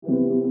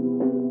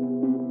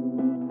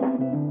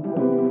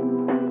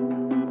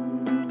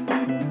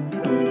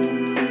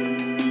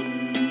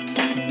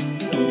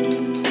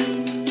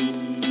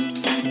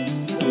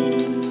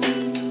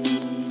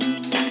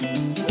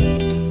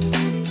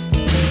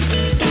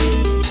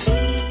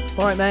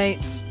Alright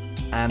mates,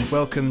 and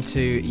welcome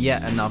to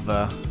yet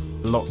another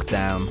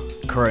lockdown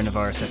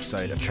coronavirus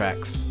episode of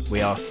Tracks.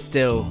 We are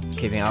still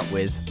keeping up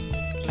with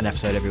an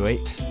episode every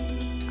week.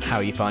 How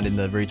are you finding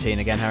the routine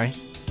again, Harry?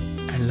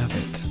 I love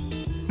it.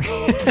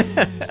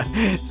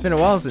 It's been a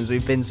while since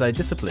we've been so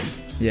disciplined.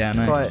 Yeah,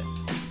 I know.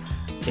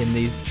 In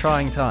these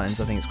trying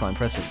times, I think it's quite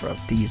impressive for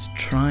us. These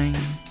trying,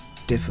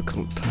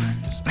 difficult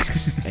times.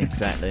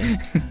 Exactly.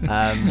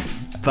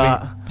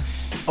 But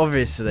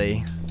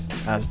obviously,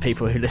 as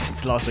people who listened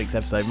to last week's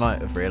episode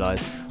might have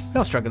realised, we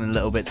are struggling a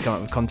little bit to come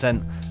up with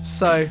content,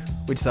 so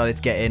we decided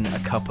to get in a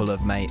couple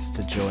of mates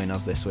to join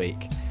us this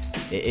week.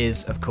 It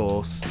is, of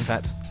course, in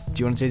fact, do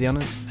you want to do the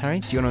honours, Harry?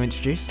 Do you want to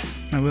introduce?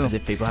 I will. As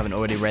if people haven't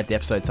already read the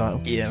episode title.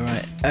 Yeah,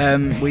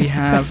 right. We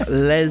have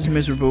Les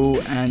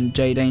Miserable and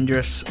Jay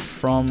Dangerous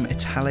from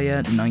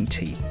Italia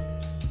 90.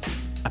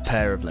 A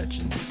pair of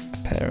legends. A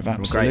pair of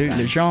absolute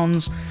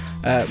legends.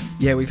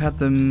 Yeah, we had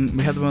them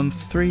on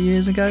 3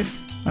 years ago,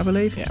 I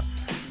believe. Yeah.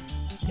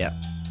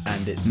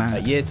 And it's a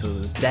year to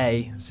the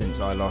day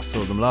since I last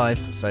saw them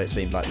live, so it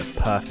seemed like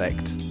the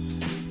perfect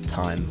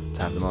time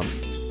to have them on.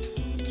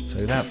 So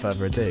without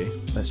further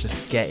ado, let's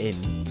just get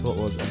into what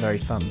was a very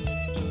fun,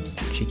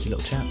 cheeky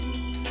little chat.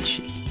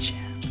 Cheeky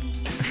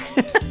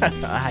chat.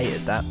 I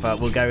hated that,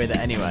 but we'll go with it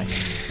anyway.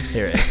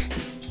 Here it is.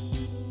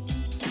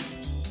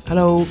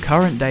 Hello,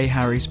 current day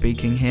Harry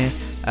speaking here.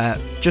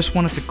 Just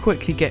wanted to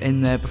quickly get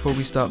in there before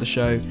we start the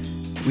show.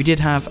 We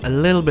did have a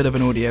little bit of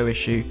an audio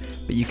issue,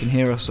 but you can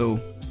hear us all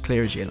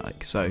clear as you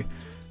like. So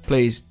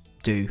please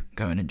do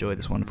go and enjoy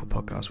this wonderful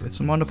podcast with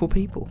some wonderful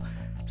people.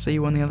 See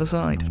you on the other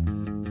side.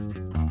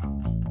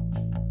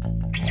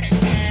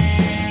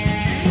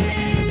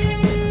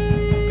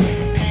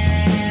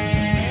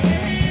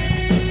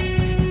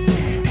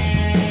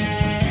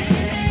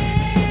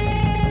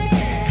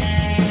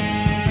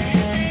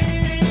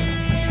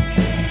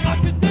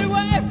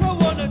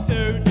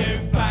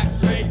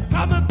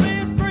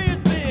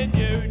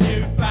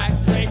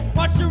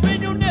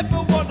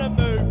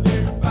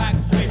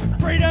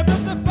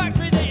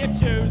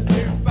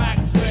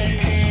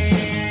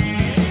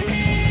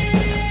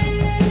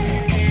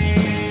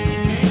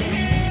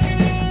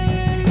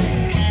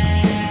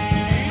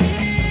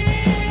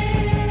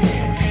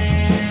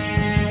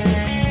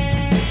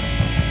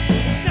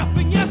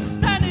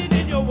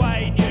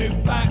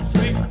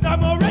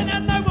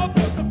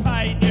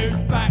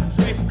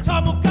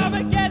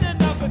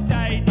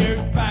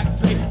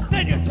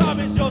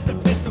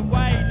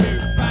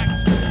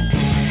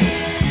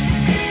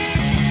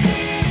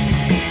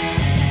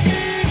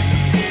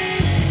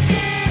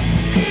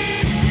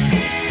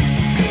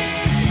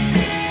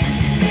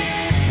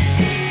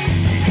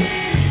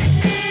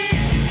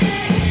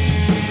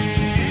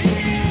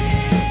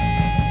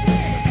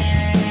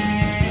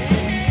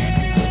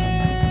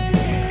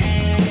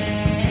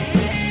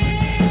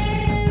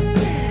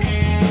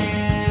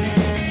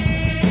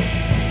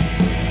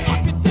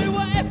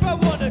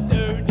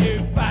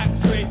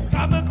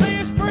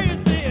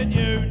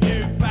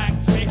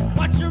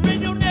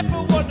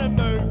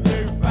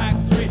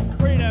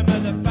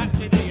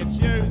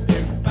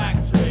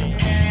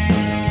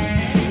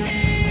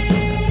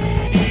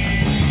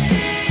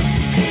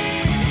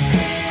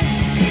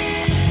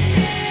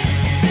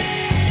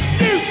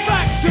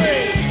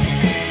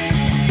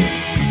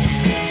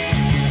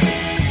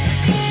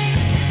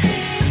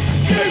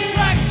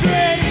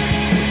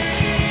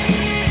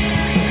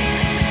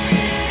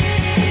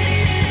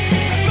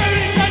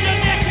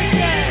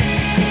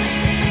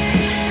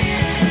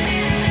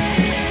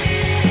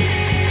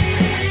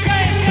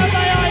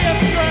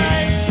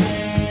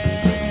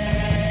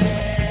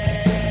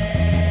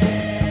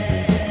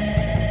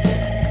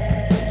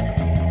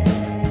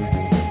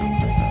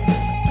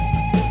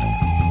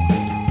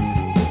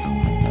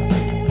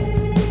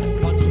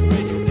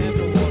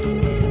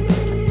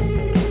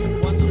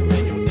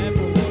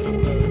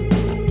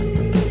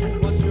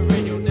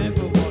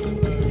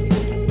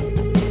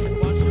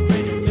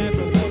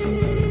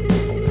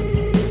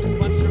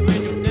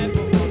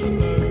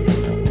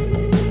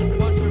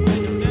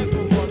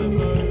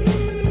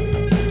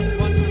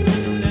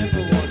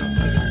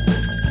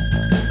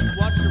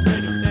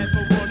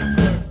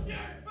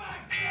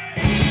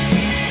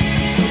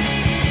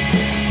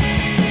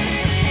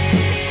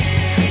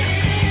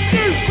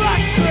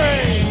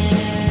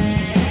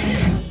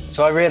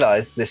 So I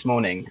realised this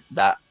morning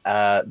that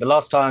the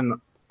last time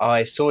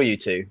I saw you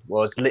two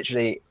was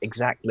literally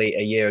exactly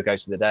a year ago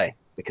to the day,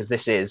 because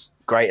this is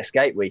Great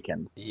Escape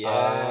Weekend.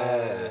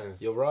 Yeah,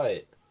 you're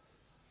right.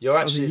 You're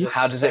actually.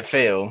 How does it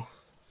feel?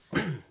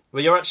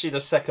 Well, you're actually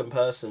the second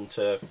person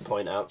to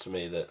point out to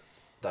me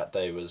that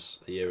day was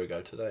a year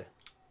ago today.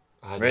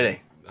 Really?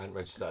 I hadn't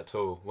registered that at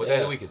all. What day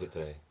of the week is it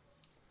today?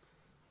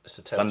 It's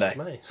the 10th of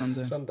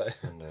May. Sunday.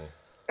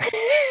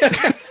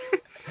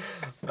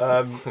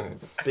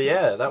 But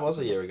yeah, that was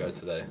a year ago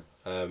today.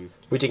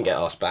 We didn't get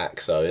asked back,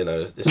 so you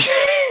know,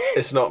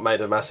 it's not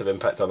made a massive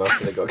impact on us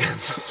that it got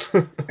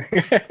cancelled.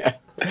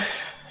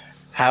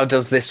 How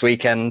does this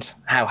weekend?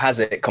 How has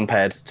it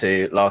compared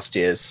to last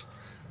year's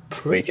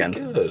weekend?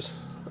 Good.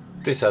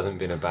 This hasn't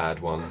been a bad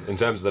one in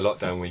terms of the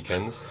lockdown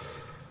weekends.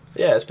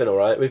 Yeah, it's been all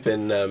right. We've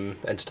been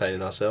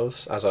entertaining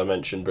ourselves, as I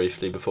mentioned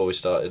briefly before we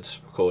started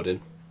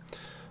recording.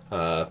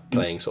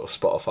 Playing sort of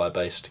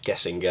Spotify-based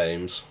guessing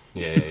games.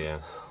 Yeah.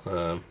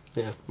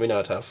 Yeah, we know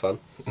how to have fun.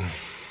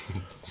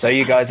 So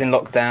you guys in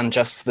lockdown,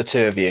 just the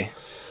two of you?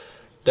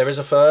 There is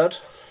a third,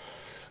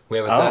 We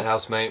have a third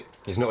housemate.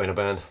 He's not in a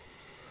band.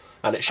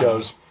 and it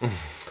shows.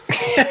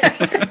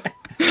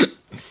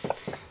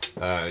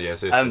 Yeah,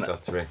 so it's just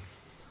us three.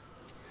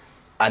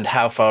 And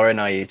how far in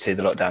are you to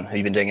the lockdown? Have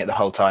you been doing it the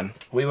whole time?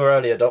 We were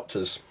early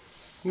adopters.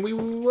 We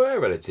were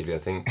relatively, I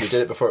think. We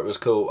did it before it was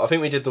cool. I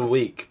think we did the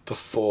week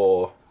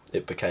before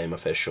it became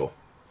official.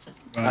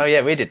 Oh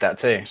yeah, we did that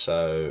too.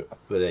 So,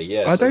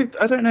 yeah.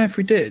 I don't know if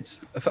we did.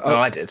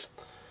 I did.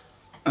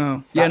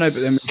 Oh, yeah, no, That's-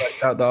 but then we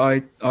worked out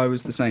that I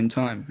was the same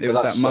time. It was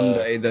That's, that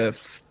Monday, the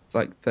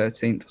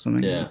 13th or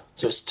something. Yeah.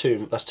 So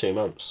that's 2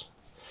 months.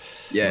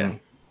 Yeah.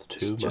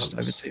 2 months. Just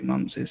over 2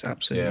 months is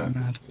absolutely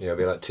mad. Yeah, it'll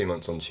be like 2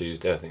 months on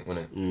Tuesday, I think, won't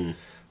it?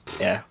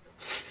 Yeah.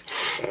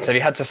 So if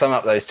you had to sum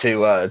up those 2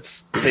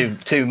 words,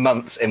 2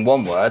 months in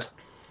one word,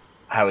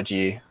 how would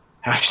you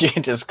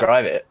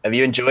describe it? Have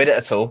you enjoyed it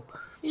at all?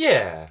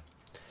 Yeah.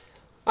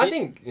 I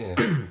think, yeah.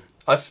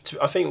 I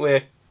think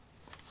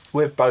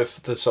we're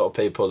both the sort of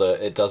people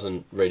that it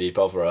doesn't really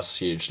bother us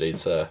hugely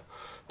to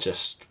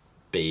just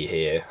be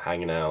here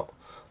hanging out.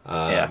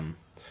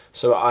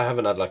 So I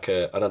haven't had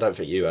and I don't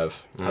think you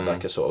have had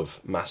like a sort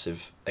of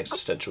massive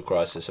existential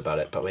crisis about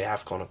it, but we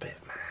have gone a bit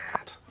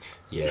mad.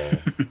 Yeah.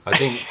 I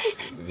think,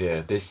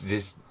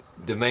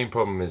 the main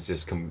problem is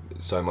just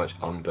so much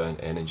unburnt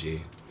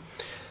energy.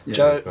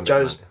 Yeah.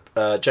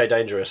 Jay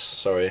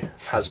Dangerous,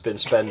 has been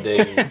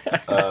spending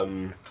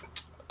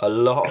a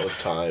lot of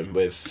time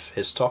with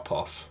his top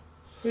off.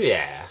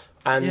 Yeah.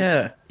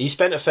 And he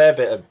spent a fair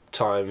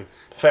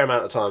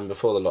amount of time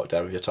before the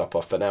lockdown with your top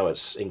off, but now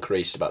it's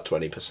increased about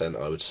 20%,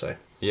 I would say.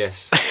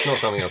 Yes. It's not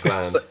something I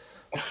planned.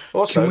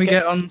 Also, Can we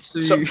get on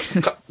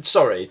to...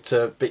 sorry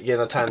to begin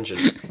a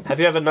tangent. Have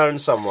you ever known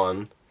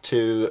someone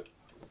to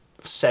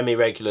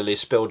semi-regularly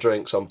spill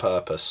drinks on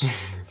purpose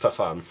for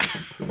fun?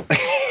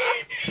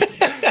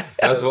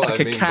 That's what Like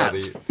I a mean cat. by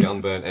the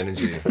unburnt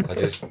energy.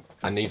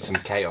 I need some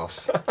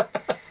chaos.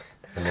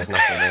 And there's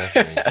nothing there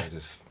for me, so I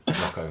just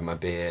knock over my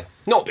beer.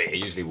 Not beer,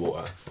 usually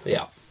water.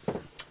 Yeah.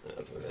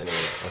 Anyway,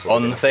 that's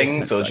what On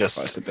things or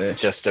Sacrifice a bit.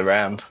 just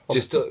around?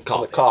 Just On the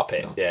carpet.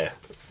 carpet, yeah.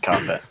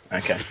 Carpet.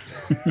 Okay.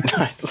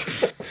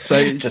 Nice.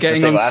 So Just to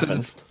getting see on what to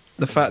happens.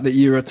 the fact that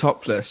you were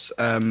topless,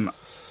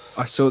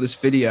 I saw this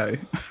video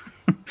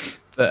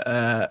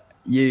that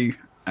you,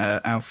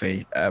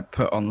 Alfie,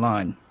 put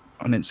online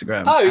on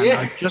Instagram. Oh, and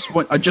yeah.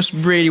 I just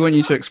really want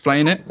you to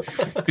explain it,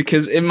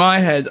 because in my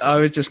head I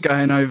was just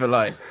going over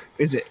like,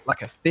 is it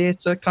like a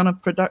theatre kind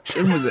of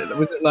production? Was it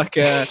like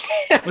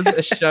was it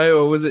a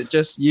show, or was it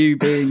just you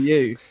being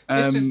you?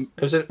 It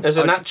was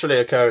a naturally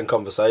occurring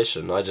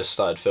conversation. I just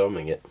started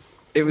filming it.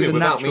 It was Yeah, a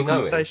without natural me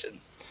knowing. conversation.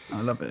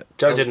 I love it.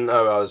 Joe didn't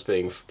know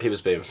he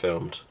was being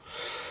filmed.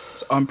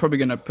 So I'm probably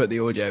going to put the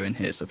audio in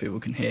here so people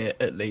can hear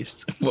at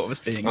least what was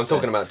being I'm said.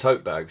 talking about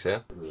tote bags, yeah?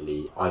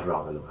 Really, I'd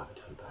rather not have a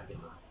tote bag in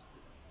life.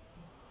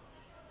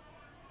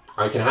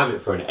 I can have it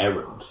for an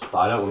errand, but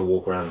I don't want to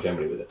walk around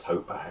generally with a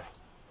tote bag.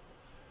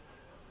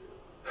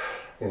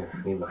 Yeah,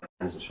 I need my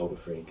hands and shoulder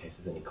free in case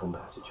there's any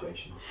combat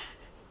situations.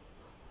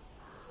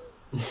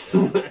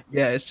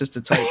 Yeah, it's just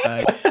a tote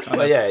bag.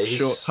 Well, yeah, he's-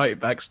 short tote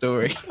bag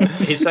story.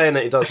 He's saying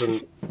that he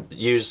doesn't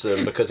use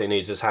them because he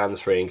needs his hands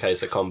free in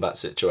case a combat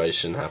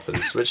situation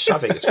happens, which I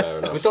think is fair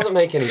It enough. doesn't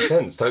make any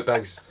sense. Tote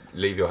bags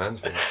leave your hands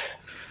free.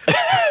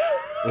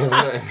 Isn't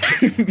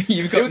it?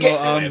 You've got more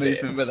arm It's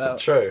movement without.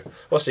 true.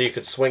 Well, so you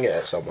could swing it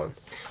at someone.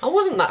 I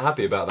wasn't that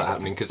happy about that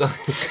happening because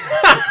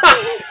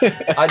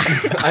I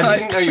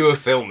didn't know you were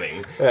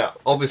filming. Yeah.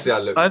 Obviously,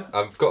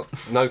 I've got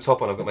no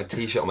top on. I've got my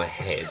t-shirt on my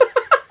head,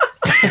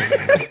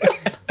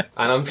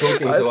 and I'm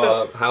talking to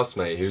our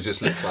housemate who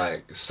just looks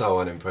like so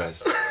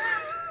unimpressed.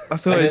 I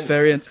thought it was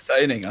very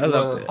entertaining. I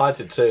loved it. I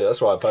did too. That's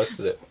why I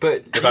posted it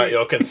But without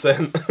your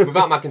consent.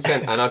 without my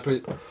consent,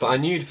 but I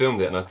knew you'd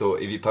filmed it, and I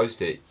thought if you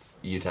post it,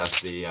 you'd have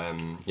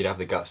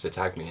the guts to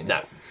tag me in it.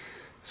 No,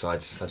 So I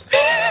just had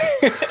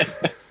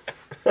to.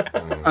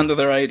 Under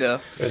the radar.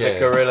 it was Yeah. a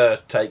guerrilla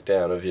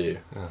takedown of you.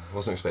 I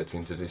wasn't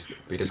expecting to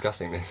be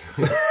discussing this.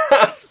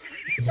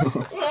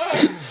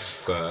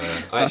 But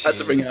I had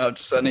to bring it up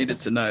just I needed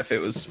to know if it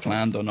was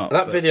planned or not.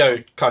 That but-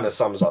 video kind of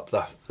sums up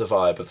the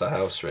vibe of the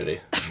house,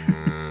 really.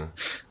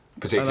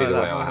 particularly I the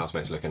like way that our one.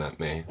 housemate's looking at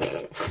me.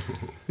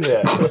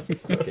 Yeah.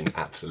 Fucking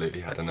absolutely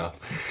had enough.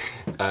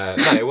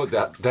 No,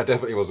 that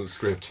definitely wasn't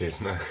scripted.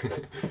 No.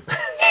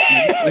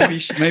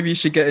 maybe you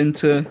should get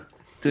into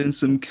doing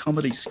some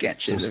comedy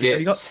sketches. Some Have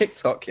you got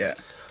skits. TikTok yet?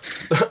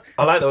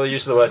 I like the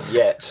use of the word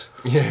yet.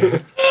 Yeah,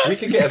 we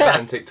could get a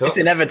ban TikTok. It's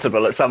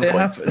inevitable at some It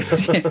point.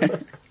 happens. Yeah.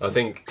 I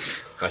think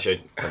I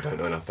don't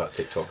know enough about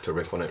TikTok to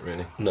riff on it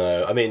really.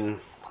 No, I mean,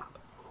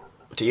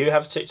 do you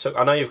have TikTok?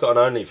 I know you've got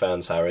an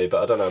OnlyFans, Harry,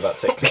 but I don't know about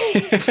TikTok.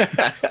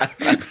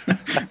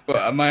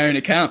 Well, on my own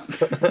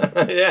account.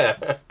 Yeah.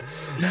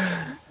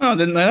 Oh, I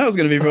didn't know that was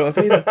going to be brought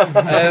up either.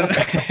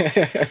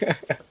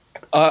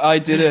 I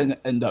didn't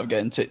end up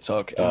getting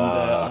TikTok, and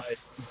I'm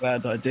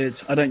glad I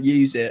did. I don't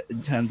use it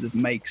in terms of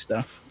make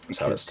stuff. That's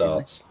how it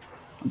starts.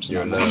 I'm just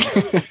You're not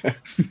a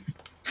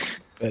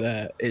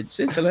But it's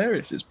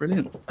hilarious. It's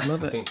brilliant. I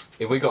love I it. think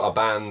if we got a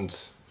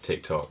banned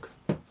TikTok,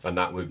 and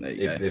that would There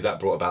you go. if that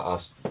brought about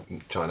us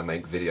trying to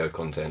make video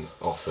content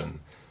often,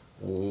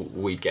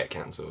 we'd get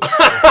cancelled.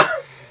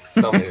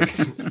 Something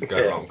would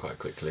go wrong quite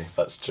quickly.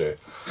 That's true.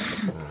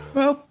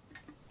 Well,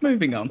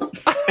 moving on.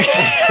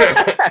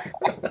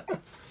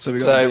 So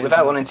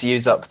without wanting to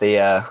use up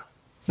the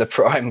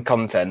prime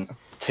content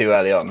too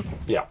early on,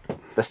 Yeah.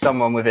 there's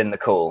someone within the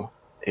call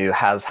who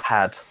has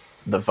had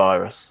the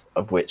virus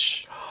from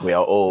which we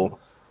are all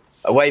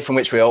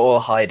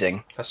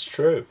hiding. That's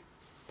true.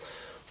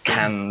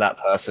 Can that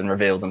person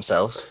reveal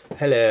themselves?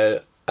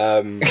 Hello.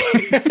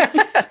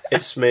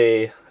 It's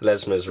me,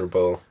 Les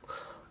Miserable.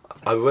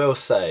 I will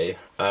say,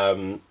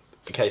 in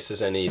case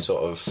there's any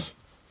sort of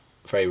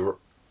I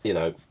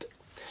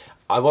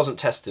wasn't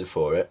tested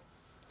for it.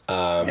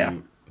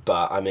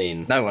 But I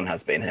mean, No one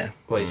has been here.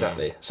 well,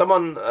 exactly.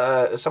 Someone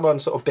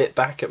sort of bit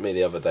back at me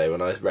the other day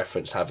when I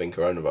referenced having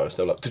coronavirus.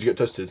 They were like, "Did you get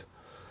tested?"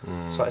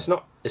 So it's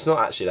not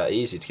actually that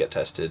easy to get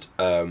tested.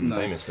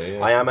 Famously,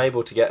 yeah. I am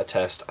able to get a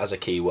test as a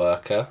key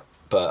worker,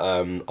 but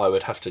I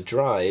would have to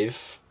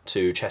drive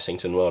to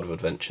Chessington World of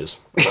Adventures,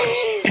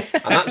 and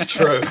that's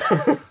true.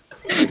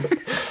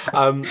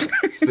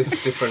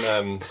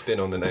 Different spin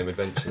on the name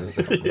Adventure.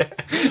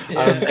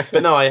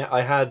 But no,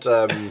 I had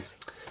an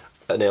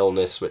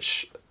illness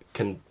which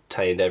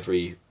contained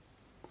every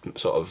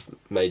sort of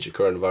major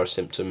coronavirus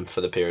symptom for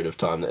the period of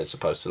time that it's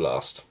supposed to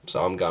last.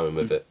 So I'm going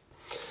with it.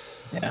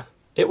 Yeah.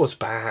 It was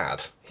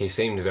bad. He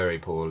seemed very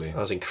poorly. I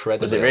was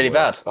incredibly Was it really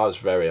unwell. bad? I was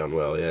very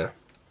unwell, yeah.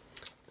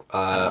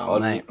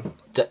 Mate.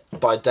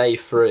 By day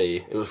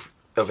 3, it was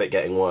of it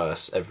getting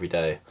worse every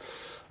day.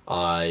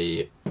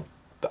 I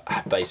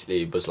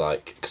basically was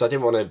like, because I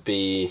didn't want to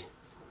be.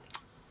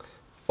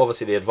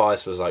 Obviously, the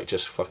advice was like,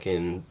 just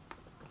fucking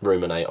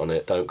ruminate on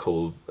it. Don't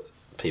call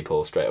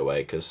people straight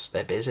away because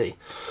they're busy.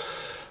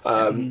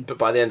 But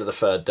by the end of the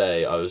 3rd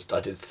day, I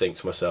did think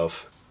to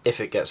myself, if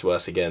it gets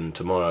worse again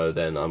tomorrow,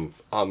 then I'm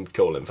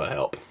calling for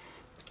help.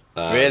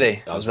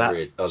 Really? I was that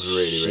really ill.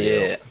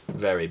 shit?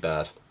 Very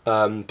bad.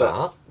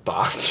 But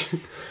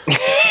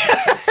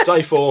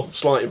day 4,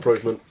 slight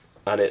improvement,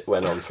 and it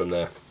went on from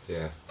there.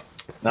 Yeah.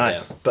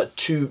 Nice. Yeah. But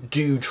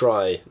do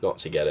try not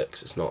to get it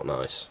because it's not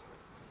nice.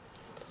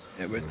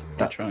 Yeah, we're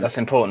trying. That's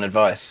important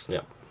advice.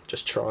 Yeah,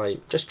 just try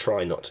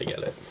not to get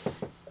it.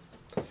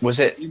 Was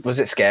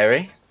it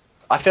scary?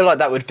 I feel like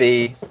that would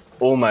be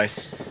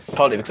almost,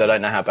 partly because I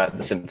don't know how bad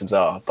the symptoms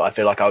are, but I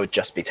feel like I would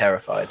just be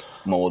terrified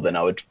more than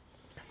I would.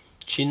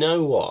 Do you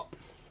know what?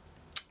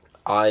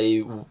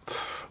 I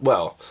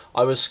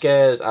was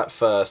scared at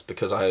first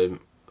because I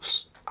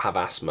have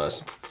asthma.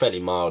 It's fairly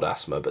mild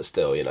asthma, but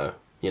still, you're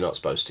not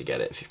supposed to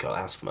get it if you've got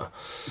asthma.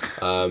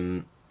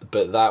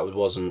 But that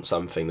wasn't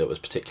something that was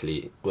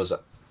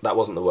that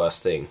wasn't the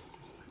worst thing.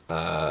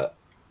 My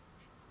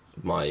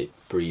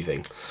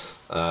breathing.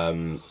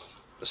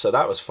 So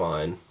that was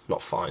fine.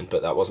 Not fine,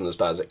 but that wasn't as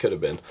bad as it could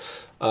have been.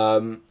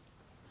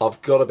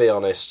 I've got to be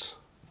honest,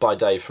 by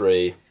day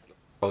 3,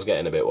 I was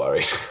getting a bit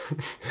worried.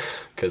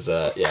 Because,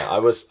 I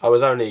was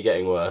only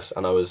getting worse,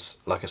 and I was,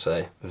 like I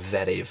say,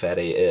 very,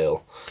 very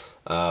ill.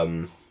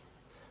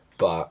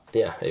 But,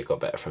 yeah, it got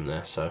better from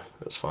there, so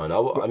it was fine.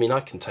 I mean, I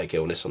can take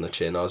illness on the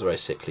chin. I was a very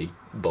sickly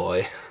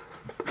boy.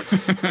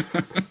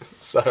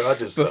 So I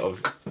just sort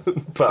of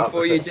put up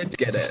Before with you it. did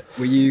get it,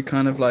 were you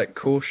kind of like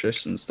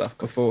cautious and stuff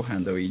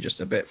beforehand, or were you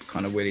just a bit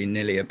kind of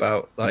willy-nilly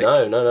about like?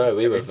 No.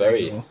 We were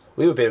everything,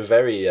 we were being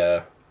very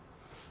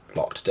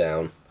locked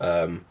down.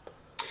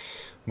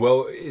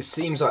 Well, it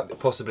seems like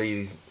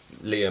possibly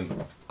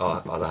Liam,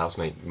 our other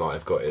housemate, might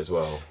have got it as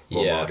well.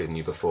 Yeah. Why didn't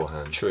you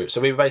beforehand? True.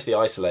 So we were basically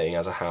isolating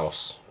as a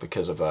house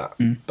because of that.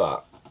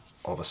 But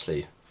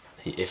obviously,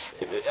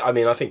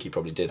 I think he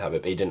probably did have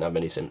it, but he didn't have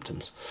many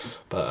symptoms.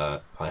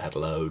 But I had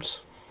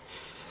loads.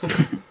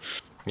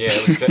 Yeah,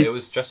 it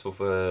was stressful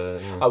for.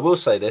 I will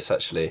say this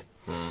actually.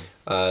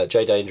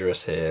 Jay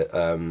Dangerous here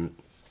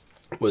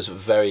was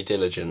very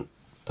diligent.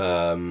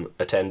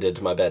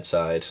 Attended my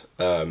bedside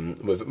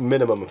with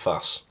minimum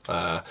fuss.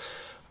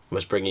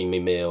 Was bringing me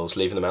meals,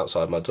 leaving them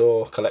outside my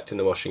door, collecting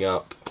the washing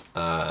up.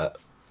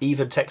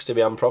 Even texted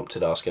me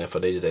unprompted asking if I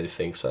needed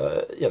anything.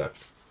 So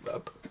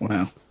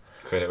Wow.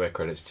 Credit where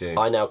credit's due.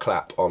 I now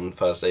clap on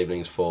Thursday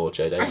evenings for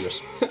Jay Dangerous.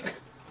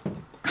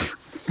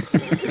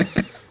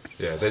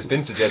 Yeah, there's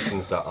been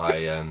suggestions that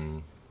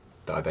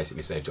I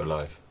basically saved your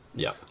life.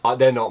 Yeah,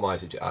 They're not my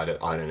suggestions.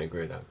 I don't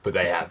agree with that, but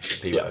they have.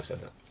 People have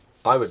said that.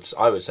 I would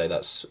say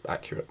that's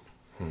accurate.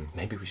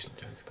 Maybe we shouldn't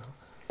joke about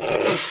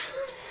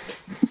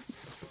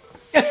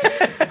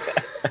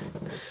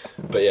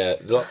But yeah,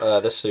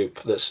 the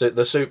soup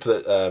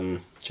that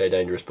Jay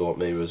Dangerous bought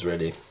me was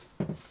really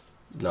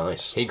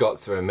nice. He got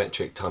through a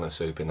metric ton of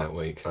soup in that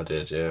week. I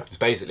did, yeah. It's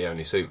basically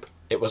only soup.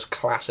 It was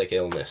classic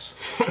illness.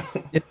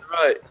 Yeah,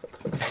 right.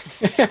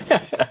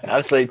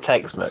 Absolute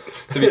textbook.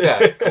 To be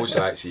fair,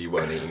 also actually you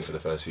weren't eating for the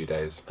first few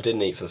days. I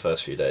didn't eat for the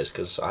first few days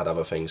because I had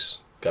other things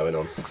going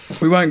on.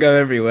 We won't go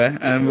everywhere.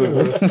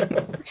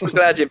 We're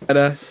glad you're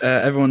better.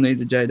 Everyone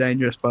needs a Jay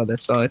Dangerous by their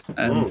side.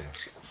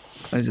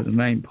 Those are the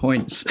main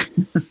points.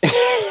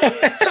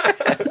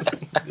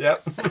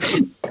 Yep.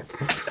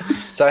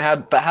 So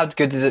how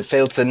good does it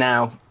feel to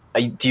now?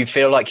 Do you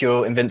feel like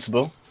you're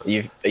invincible? Are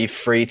you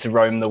free to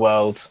roam the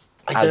world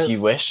as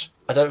you wish?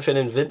 I don't feel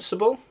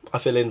invincible. I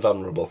feel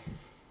invulnerable.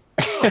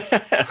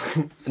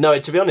 No,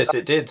 to be honest,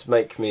 it did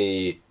make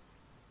me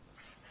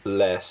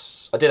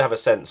less. I did have a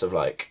sense of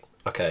like,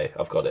 okay,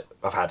 I've got it.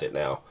 I've had it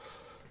now.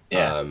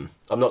 Yeah. I'm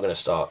not going to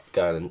start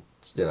going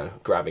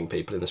and grabbing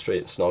people in the street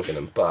and snogging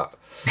them, but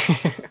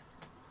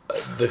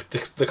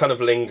the kind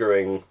of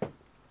lingering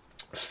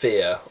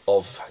fear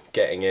of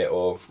getting it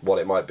or what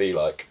it might be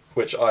like,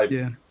 which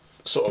I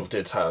sort of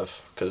did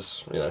have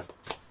because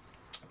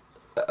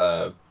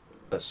I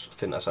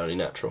think that's only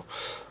natural.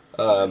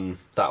 That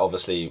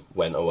obviously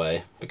went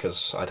away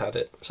because I'd had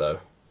it, so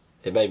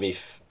it made me.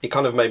 It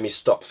kind of made me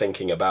stop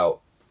thinking about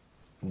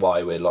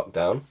why we're locked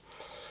down.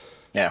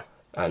 Yeah,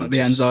 and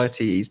the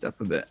anxiety eased up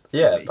a bit.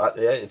 Yeah,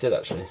 it did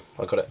actually.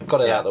 I got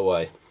it out of the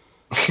way.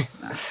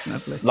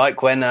 Lovely.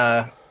 Like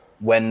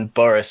when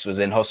Boris was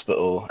in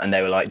hospital and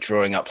they were like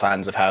drawing up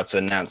plans of how to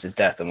announce his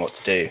death and what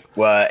to do.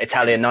 Were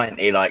Italia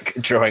 90 like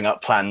drawing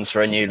up plans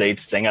for a new lead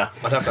singer?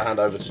 I'd have to hand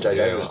over to Jay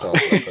Davis to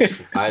answer that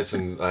question. I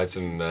had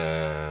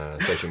some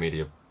social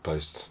media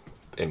posts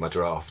in my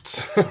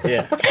drafts.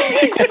 Yeah.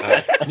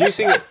 New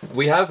singer.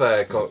 We have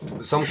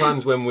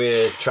sometimes when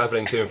we're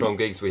travelling to and from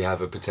gigs, we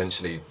have a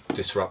potentially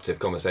disruptive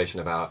conversation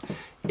about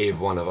if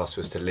one of us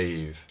was to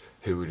leave,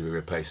 who would we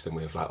replace them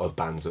with, like of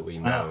bands that we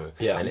know. Wow.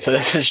 Yeah. And so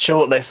there's a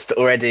short list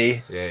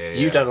already. Yeah.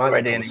 You don't like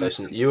that Already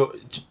conversation.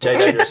 Jay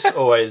Davis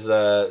always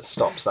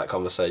stops that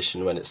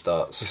conversation when it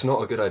starts. It's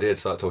not a good idea to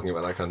start talking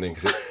about that kind of thing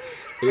because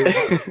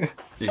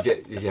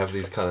you have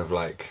these kind of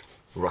like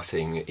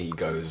rutting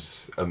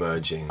egos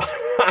emerging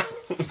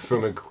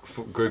from a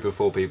group of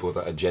 4 people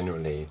that are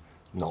generally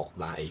not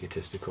that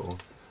egotistical.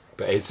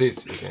 But it's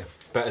yeah.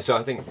 But so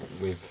I think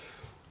we've.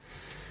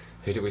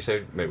 Who did we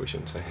say? Maybe we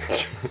shouldn't say.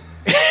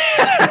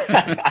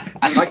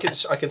 I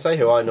can say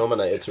who I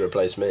nominated to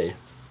replace me.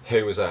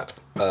 Who was that?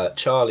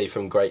 Charlie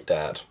from Great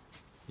Dad.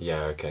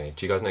 Yeah, okay.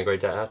 Do you guys know Great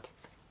Dad?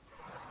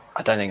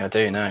 I don't think I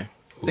do, no. I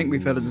think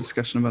we've had a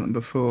discussion about them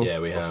before. Yeah,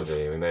 we have.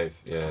 Possibly. We may have,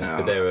 yeah. No.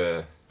 But they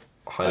were...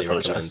 Highly I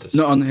apologise. recommended.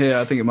 Not on here.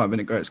 I think it might have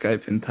been a Great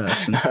Escape in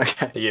person.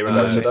 Okay. A year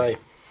ago today.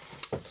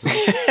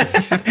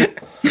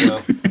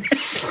 Well,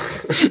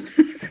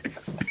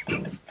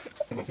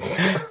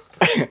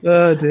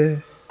 Oh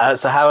dear.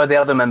 So how are the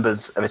other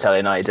members of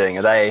Italia 90 doing?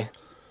 Are they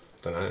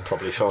don't know.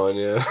 Probably fine,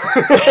 yeah.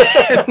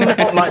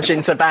 not much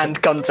into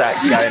band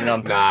contact going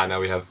on? Nah,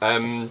 we have.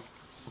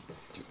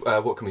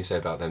 What can we say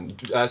about them?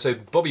 So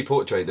Bobby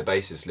Portrait, the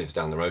bassist, lives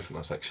down the road from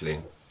us,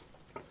 actually.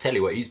 Tell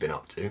you what he's been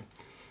up to.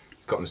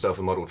 He's got himself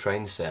a model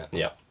train set.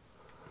 Yeah.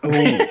 Ooh.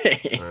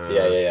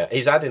 Yeah.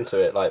 He's adding to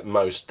it like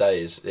most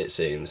days, it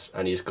seems.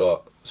 And he's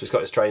got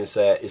his train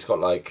set, he's got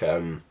like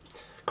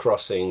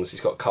crossings,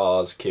 he's got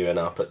cars queuing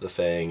up at the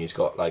thing, he's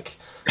got like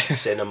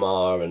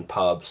cinema and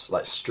pubs,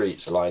 like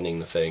streets lining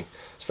the thing.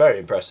 It's very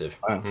impressive.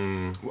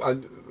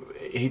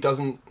 He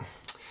doesn't...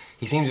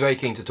 He seems very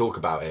keen to talk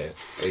about it.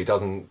 He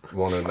doesn't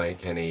want to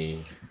make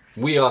any...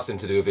 We asked him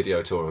to do a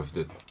video tour of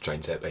the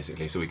train set,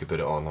 basically, so we could put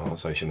it on our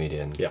social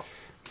media. And Yeah.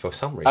 for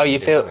some reason... Oh, you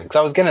feel... Because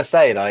I was going to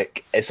say,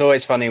 like, it's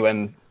always funny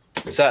when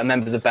certain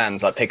members of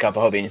bands, like, pick up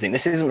a hobby and you think,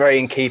 this isn't very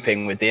in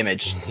keeping with the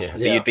image. Yeah.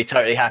 But you'd be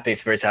totally happy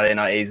for Italia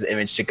 90's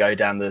image to go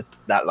down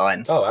that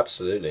line. Oh,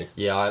 absolutely.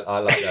 Yeah, I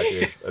like the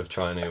idea of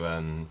trying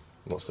to...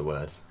 what's the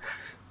word?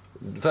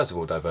 First of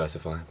all,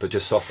 diversify, but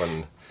just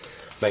soften...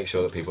 Make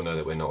sure that people know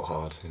that we're not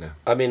hard, you know.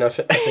 I mean, I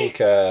think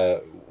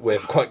we're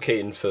quite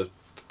keen to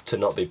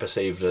not be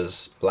perceived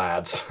as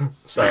lads,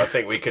 so I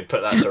think we could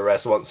put that to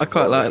rest once. I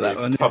quite like that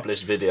one.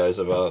 Published videos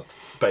of our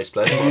bass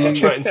players on the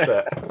train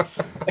set.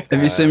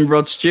 Have you seen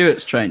Rod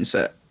Stewart's train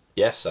set?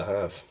 Yes, I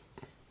have.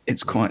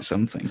 It's quite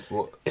something.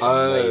 It's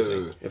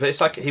amazing. But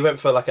it's like he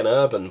went for like an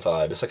urban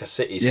vibe. It's like a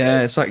city.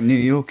 Yeah, it's like New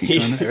Yorky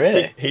kind of.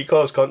 Really? He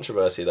caused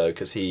controversy though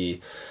because he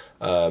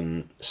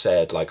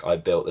said like I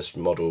built this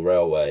model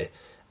railway.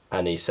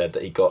 And he said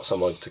that he got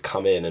someone to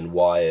come in and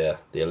wire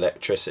the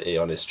electricity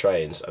on his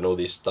trains, and all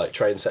these like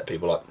train set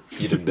people like,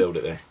 you didn't build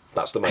it then.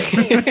 That's the main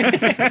thing.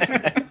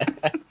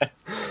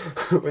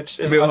 Which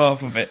is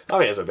Half of it. I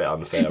think it's a bit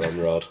unfair on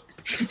Rod.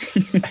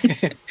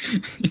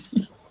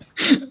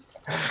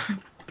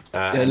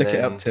 Yeah, look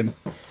it up, Tim.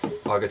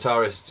 Our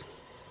guitarist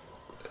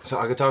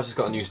has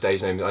got a new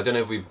stage name. I don't know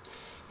if we've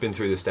been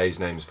through the stage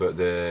names, but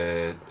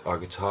our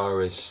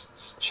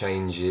guitarist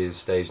changes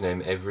stage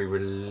name every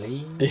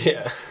release.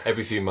 Yeah.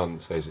 Every few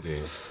months,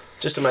 basically.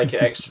 Just to make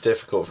it extra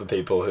difficult for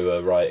people who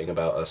are writing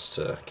about us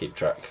to keep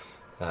track.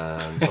 So our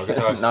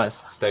guitarist's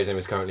Nice. stage name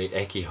is currently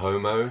Eki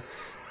Homo,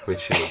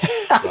 which is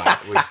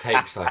which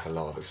takes like a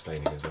lot of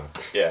explaining as well.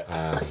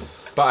 Yeah.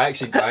 But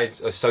I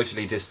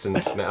socially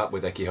distanced met up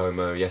with Eki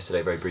Homo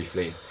yesterday very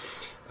briefly.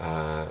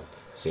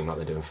 seem like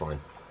they're doing fine.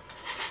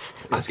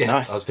 Nice.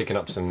 I was picking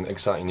up some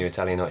exciting new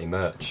Italian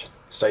Merch.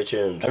 Stay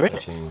tuned. Oh, really?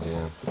 Stay tuned,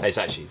 yeah.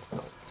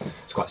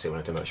 It's quite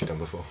similar to merch we've done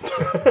before.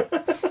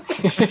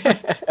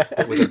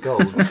 But with a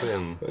gold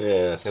trim.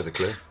 Yes. There's a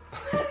clue.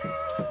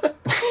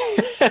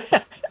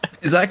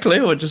 Is that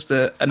clear or just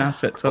an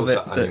aspect of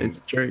Also, it that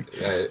it's true?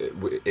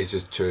 It's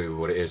just true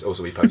what it is.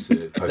 Also, we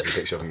posted a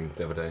picture of them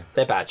the other day.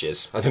 They're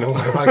badges. I don't know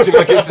why I'm acting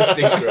like it's a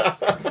secret.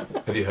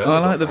 Have you heard? I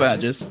like the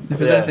badges.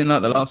 If it's Yeah. anything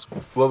like the last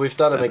one. Well, we've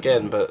done them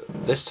again, but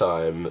this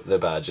time the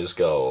badge is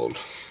gold.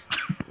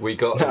 We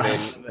got them in.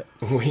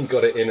 We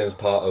got it in as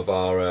part of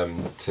our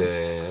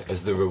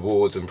as the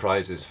rewards and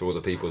prizes for all the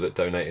people that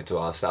donated to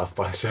our South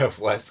by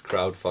Southwest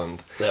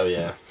crowdfund. Oh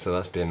yeah. So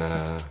that's been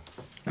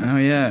Oh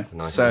yeah.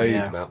 nice. So to think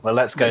Yeah. about. Well,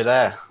 let's go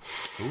there.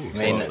 Ooh, I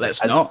mean,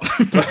 let's not.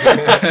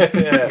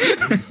 Yeah.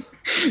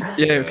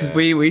 Yeah, because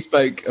we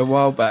spoke a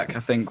while back. I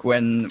think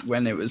when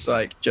it was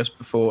like just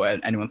before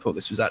anyone thought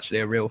this was actually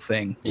a real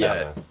thing.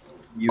 Yeah.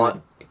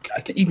 I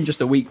think even just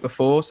a week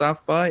before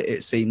South by,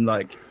 it seemed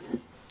like,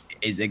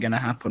 is it going to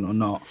happen or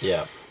not?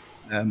 Yeah.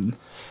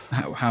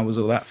 How was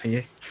all that for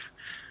you?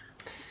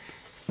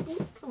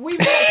 We've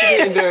reacted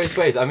to it in various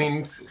ways. I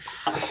mean,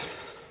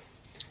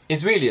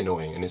 it's really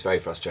annoying and it's very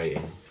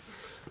frustrating.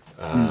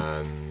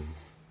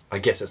 I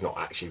guess there's not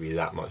actually really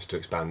that much to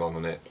expand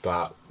on it,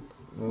 but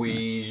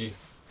it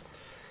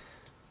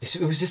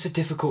was just a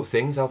difficult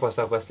thing, South by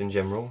Southwest in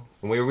general,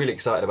 and we were really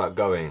excited about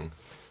going.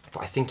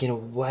 But I think in a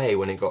way,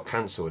 when it got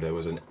cancelled, there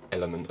was an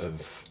element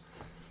of,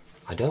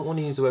 I don't want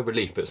to use the word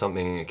relief, but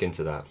something akin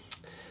to that.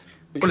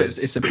 Well,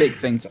 it's a big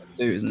thing to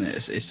do, isn't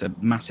it? It's a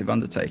massive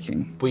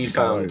undertaking. We to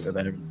found- go over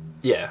there.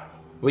 Yeah.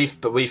 We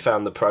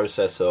found the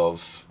process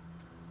of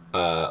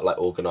like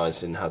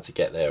organising how to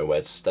get there and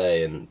where to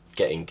stay and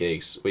getting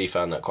gigs. We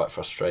found that quite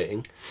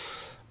frustrating.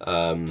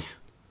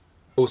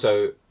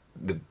 Also,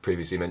 the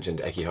previously mentioned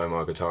Eki Home,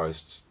 our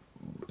guitarists,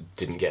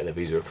 didn't get their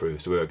visa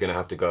approved, so we were going to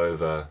have to go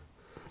over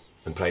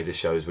and play the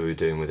shows we were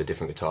doing with a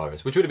different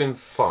guitarist, which would have been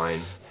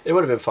fine. It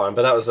would have been fine,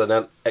 but that was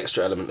an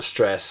extra element of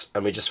stress,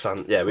 and we just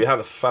found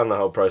the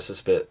whole process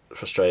a bit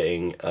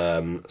frustrating.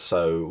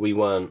 So we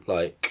weren't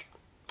like,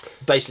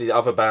 basically the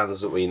other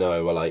bands that we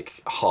know were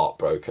like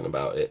heartbroken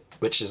about it,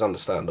 which is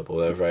understandable.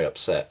 They were very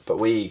upset, but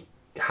we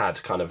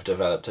had kind of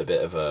developed a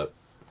bit of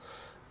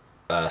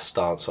a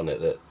stance on it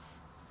that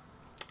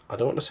I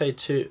don't want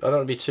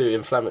to be too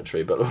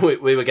inflammatory, but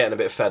we were getting a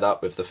bit fed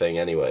up with the thing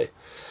anyway.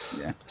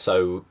 Yeah.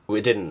 So we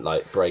didn't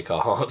like break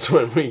our hearts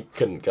when we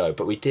couldn't go,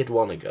 but we did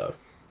want to go.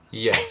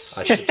 Yes.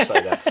 I should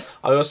say that.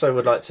 I also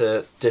would like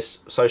to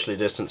socially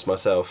distance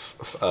myself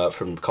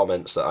from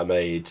comments that I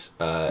made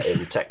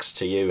in text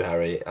to you,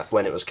 Harry,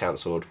 when it was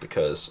cancelled,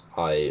 because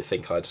I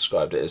think I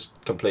described it as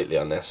completely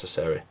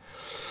unnecessary.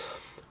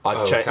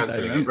 I've changed.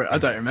 I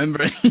don't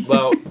remember it.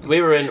 Well,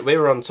 we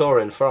were on tour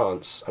in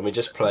France, and we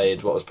just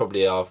played what was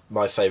probably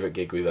my favourite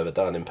gig we've ever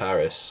done in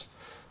Paris.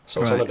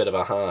 So I was on a bit of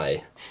a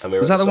high, and we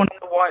were. Was that the one in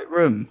the white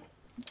room?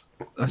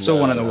 I saw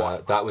one in the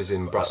white. That was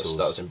in Brussels.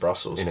 That was in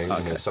Brussels. In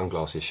a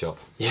sunglasses shop.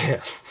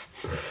 Yeah.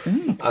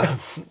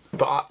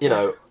 But we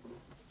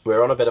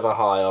were on a bit of a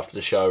high after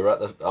the show. We're at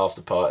the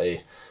after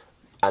party,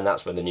 and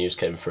that's when the news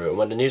came through. And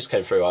when the news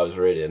came through, I was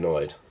really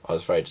annoyed. I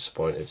was very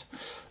disappointed.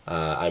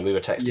 And we were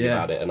texting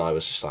about it, and I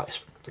was just like,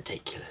 it's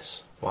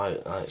ridiculous. Why?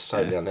 It's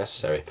totally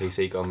unnecessary.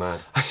 PC gone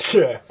mad.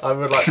 Yeah,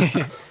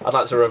 I'd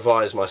like to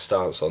revise my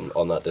stance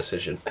on that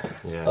decision.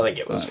 Yeah. I think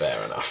it was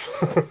fair enough.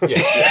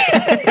 Yeah.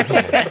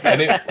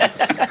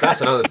 And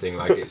that's another thing.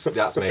 Like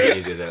that's made it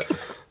easier that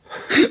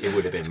it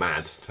would have been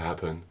mad to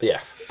happen.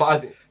 Yeah.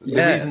 But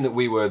the reason that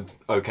we were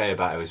okay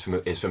about it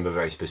is from a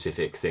very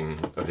specific thing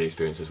of the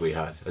experiences we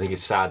had. I think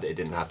it's sad that it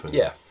didn't happen.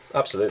 Yeah,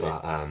 absolutely.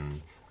 But I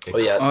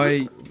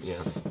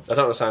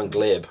don't want to sound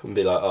glib and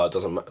be like, oh, it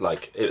doesn't,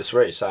 like, it was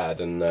really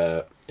sad, and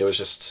it was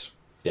just,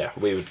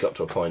 we got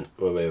to a point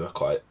where we were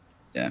quite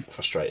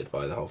frustrated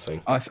by the whole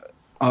thing.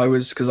 I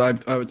was, because I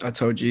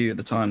told you at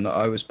the time that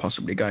I was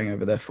possibly going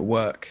over there for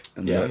work,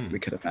 and that we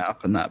could have met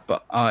up and that,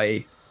 but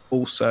I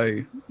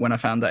also, when I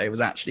found out it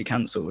was actually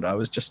cancelled, I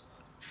was just,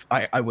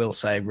 I will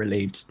say,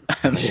 relieved,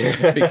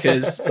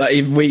 because like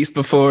even weeks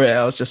before it,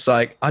 I was just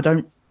like,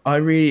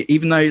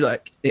 even though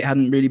like it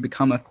hadn't really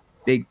become a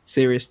big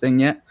serious thing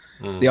yet,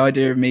 the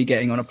idea of me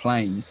getting on a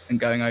plane and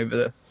going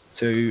over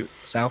to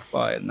South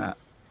by and that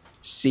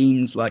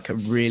seems like a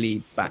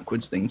really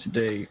backwards thing to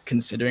do,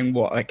 considering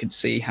what I could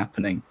see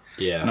happening.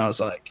 And I was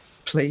like,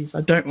 please,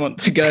 I don't want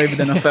to go. But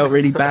then I felt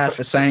really bad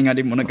for saying I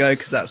didn't want to go,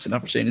 because that's an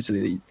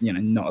opportunity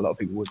that not a lot of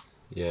people would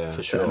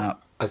for sure.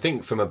 up. I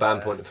think from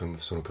a from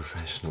sort of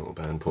professional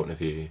band point of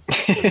view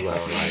as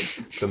well,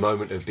 like the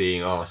moment of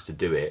being asked to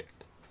do it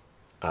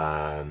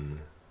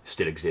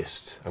still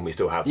exists, and we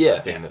still have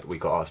that thing that we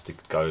got asked to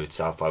go to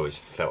South by, which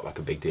felt like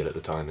a big deal at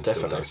the time, and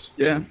Definitely. still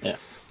does. Yeah.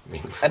 I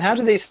mean, And how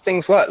do these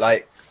things work?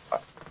 Like,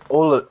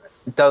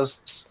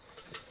 does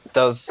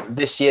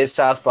this year's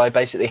South by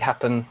basically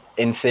happen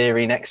in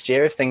theory next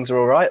year if things are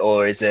all right,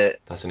 or is it?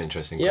 that's an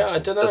interesting Yeah, question. I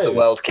don't know. Does the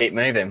world keep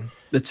moving?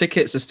 the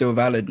tickets are still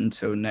valid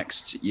until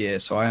next year,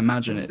 so I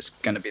imagine it's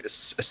going to be a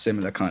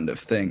similar kind of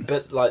thing.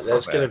 But like,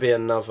 there's going to be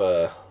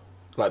another,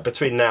 like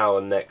between now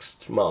and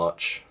next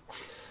March,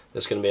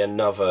 there's going to be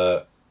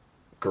another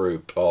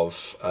group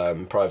of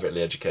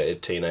privately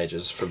educated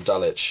teenagers from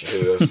Dulwich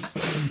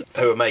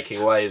who are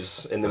making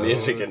waves in the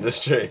music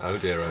industry. Oh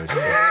dear, oh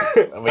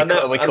dear.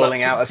 Are we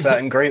calling out a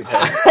certain group here?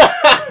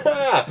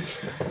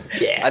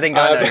 Yeah, I think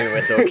I know who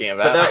we're talking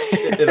about.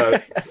 But now,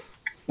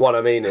 what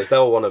I mean is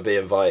they'll want to be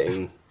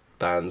inviting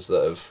bands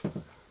that have,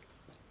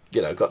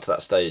 got to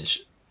that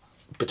stage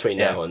between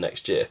now and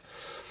next year.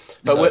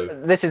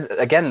 But this is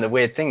again the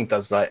weird thing.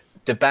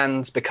 Do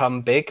bands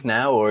become big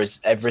now, or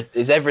is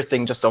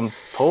everything just on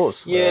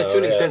pause? Yeah, to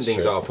an extent, that's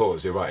things true. are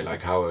paused. You're right.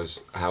 Like how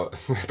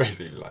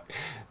basically like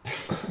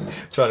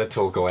trying to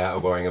talk our way out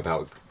of worrying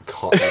about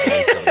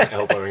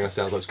elbowing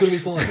ourselves. Like, it's gonna be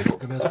fine. We're not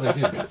gonna be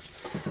able to play gigs.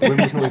 The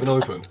window's not even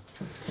open.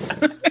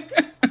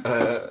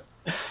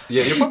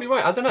 Yeah, you're probably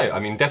right. I don't know.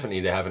 I mean, definitely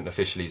they haven't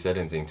officially said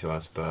anything to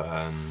us,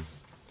 but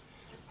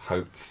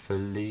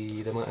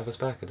hopefully they might have us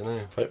back. I don't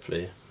know.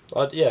 Hopefully,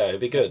 it'd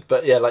be good.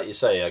 But yeah, like you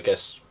say, I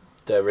guess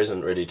there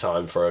isn't really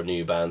time for a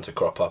new band to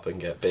crop up and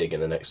get big in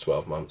the next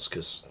 12 months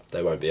because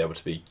they won't be able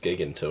to be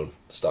gigging until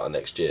the start of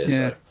next year.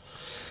 Yeah. So.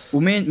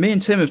 Well, me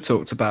and Tim have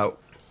talked about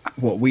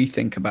what we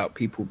think about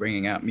people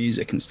bringing out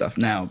music and stuff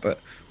now, but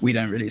we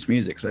don't release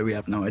music, so we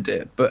have no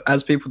idea. But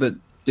as people that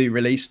do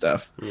release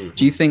stuff,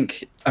 do you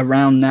think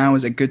around now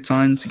is a good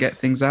time to get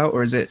things out,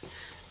 or does it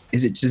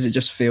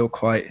just feel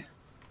quite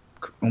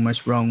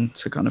almost wrong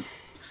to kind of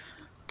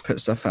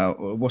put stuff out?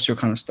 Or what's your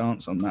kind of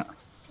stance on that?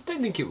 I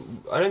don't think it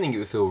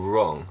would feel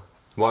wrong.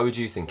 Why would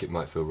you think it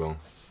might feel wrong?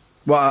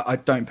 Well, I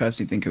don't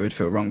personally think it would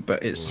feel wrong,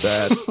 but it's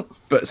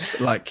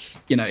like,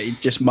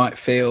 it just might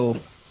feel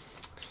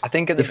I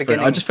think at the different.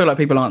 beginning, I just feel like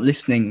people aren't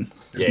listening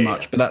as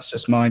much, but that's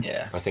just mine.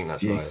 yeah, I think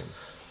that's Yeah. right.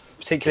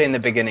 particularly in the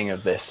beginning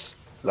of this,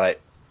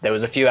 like there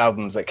was a few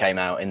albums that came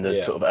out in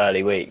the sort of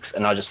early weeks,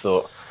 and I just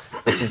thought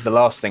this is the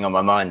last thing on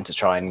my mind to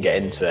try and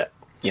get into it.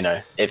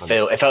 It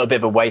felt a bit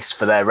of a waste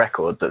for their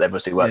record that they've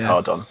obviously worked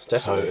hard on.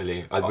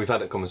 Definitely. Totally. We've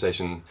had a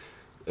conversation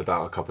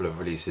about a couple of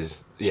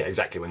releases. Yeah,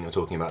 exactly when you're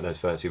talking about those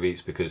first 2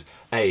 weeks, because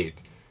I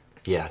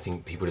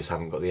think people just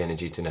haven't got the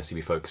energy to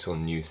necessarily focus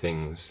on new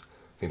things.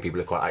 I think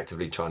people are quite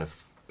actively trying to.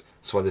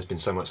 That's why there's been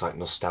so much like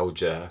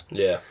nostalgia.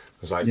 Yeah.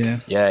 It's like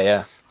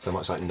Yeah. so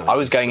much like. I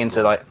was going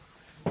into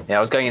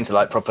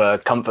like proper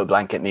comfort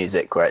blanket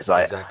music where it's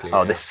like,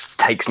 this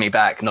takes me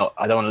back.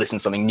 I don't want to listen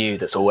to something new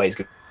that's always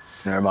going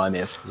to remind me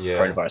of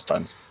coronavirus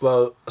times.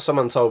 Well,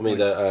 someone told me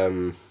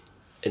that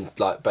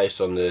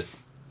based on the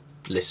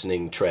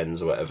listening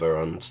trends or whatever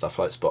on stuff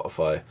like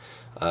Spotify,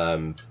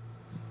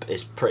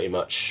 it's pretty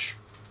much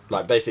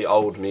like basically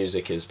old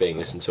music is being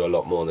listened to a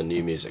lot more than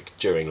new music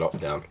during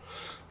lockdown.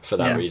 For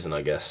that reason,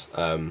 I guess.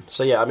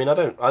 So yeah, I mean, I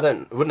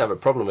wouldn't have a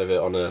problem with it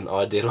on an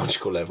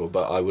ideological level,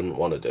 but I wouldn't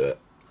want to do it.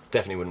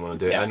 Definitely wouldn't want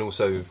to do it. And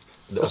also,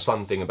 the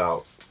fun thing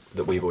about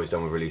that we've always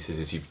done with releases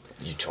is you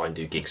try and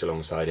do gigs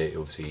alongside it.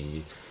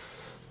 Obviously,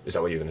 is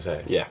that what you were going to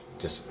say? Yeah.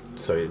 Just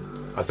so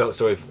I felt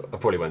sorry. I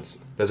probably went.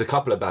 There's a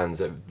couple of bands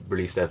that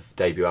released their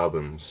debut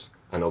albums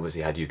and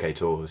obviously had UK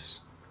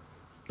tours,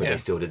 but they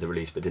still did the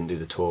release but didn't do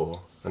the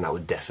tour, and that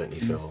would definitely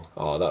feel.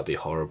 Oh, that'd be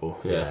horrible.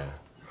 Yeah.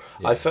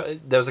 I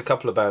felt there was a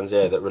couple of bands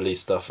that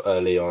released stuff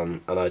early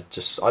on, and I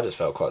just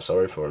felt quite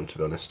sorry for them, to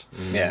be honest.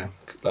 Yeah.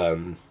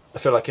 I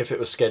feel like if it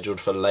was scheduled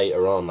for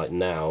later on, like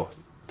now,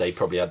 they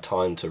probably had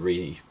time to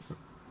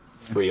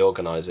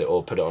reorganise it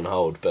or put it on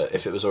hold. But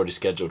if it was already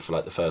scheduled for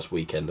like the first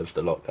weekend of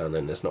the lockdown,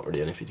 then there's not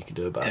really anything you can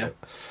do about it.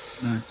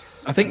 No.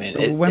 I think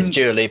it's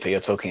Dua Lipa you're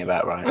talking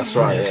about, right? That's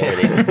right. It's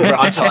really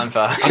right time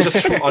for. I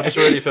just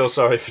really feel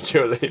sorry for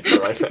Dua Lipa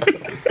right now.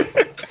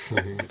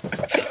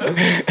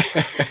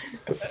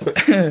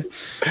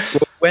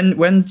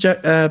 when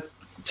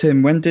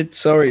Tim, when did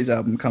Sorry's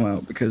album come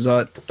out? Because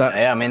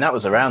that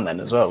was around then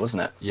as well,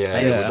 wasn't it? Yeah.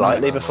 Maybe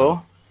slightly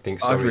before. I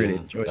think I've Sorry really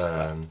and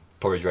enjoyed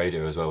Porridge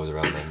Radio as well was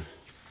around then.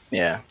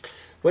 Yeah.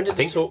 When did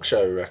the Talk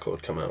Show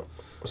record come out?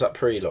 Was that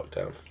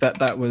pre-lockdown?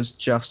 That was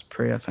just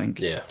pre, I think.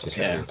 Yeah.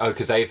 Oh,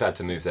 because they've had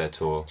to move their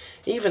tour.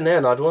 Even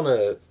then, I'd want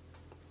to.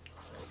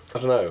 I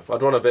don't know.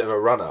 I'd want a bit of a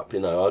run-up,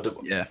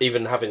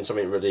 Even having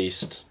something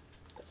released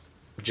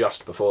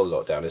just before the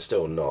lockdown is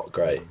still not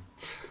great.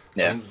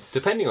 Yeah.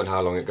 Depending on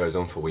how long it goes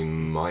on for, we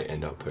might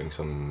end up putting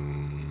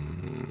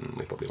some.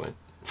 We probably won't.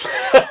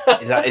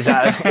 Is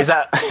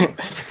that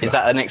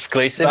an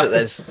exclusive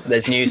that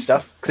there's new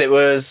stuff?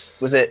 Because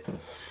was it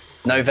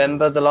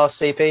November the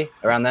last EP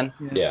around then?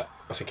 Yeah,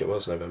 I think it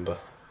was November.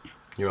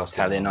 You're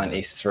asking Italia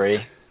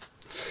 '93.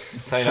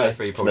 Italia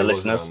 '93 probably the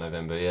was listeners. around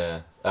November.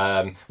 Yeah.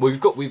 Well,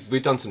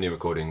 we've done some new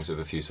recordings of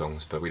a few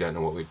songs, but we don't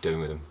know what we're doing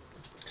with them.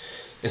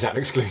 Is that an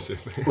exclusive?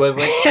 Well,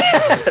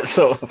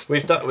 Sort of.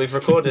 we've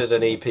recorded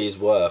an EP's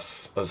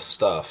worth of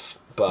stuff,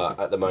 but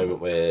at the moment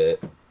we're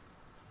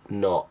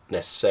not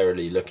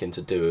necessarily looking to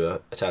do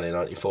a Italia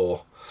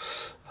 '94.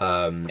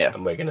 And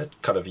we're going to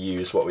kind of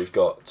use what we've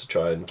got to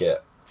try and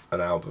get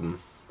an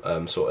album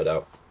sorted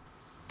out.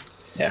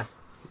 Yeah.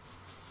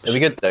 It'll be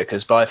good though,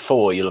 because by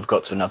 4 you'll have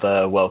got to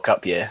another World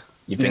Cup year.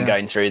 You've been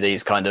going through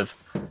these kind of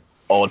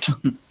odd,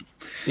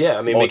 Yeah,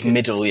 I mean, odd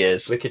middle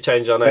years. we could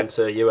change our name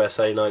to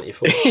USA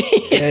 '94.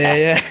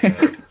 Yeah.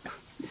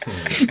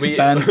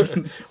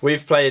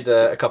 We've played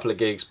a couple of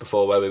gigs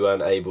before where we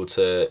weren't able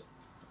to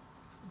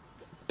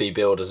be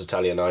billed as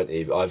Italia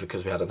 90, either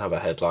because we hadn't have a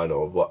headline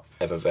or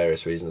whatever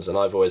various reasons. And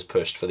I've always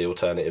pushed for the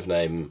alternative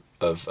name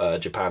of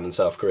Japan and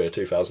South Korea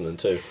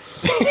 2002.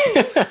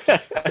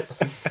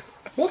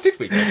 What did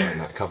we do in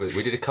that cover?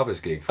 We did a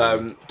covers gig.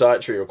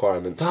 Dietary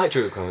requirements.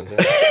 Dietary requirements.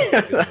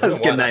 Yeah. That's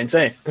a good name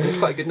too. It's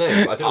quite a good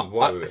name. I don't know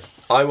why we were.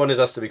 I wanted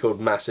us to be called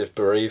Massive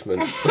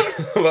Bereavement.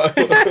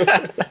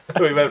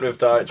 We went with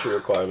dietary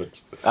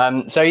requirements.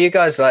 So are you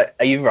guys like,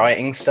 are you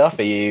writing stuff?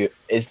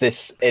 Is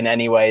this in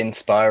any way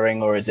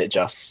inspiring, or is it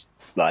just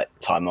like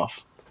time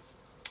off?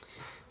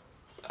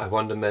 I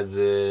wonder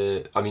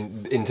whether, I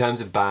mean, in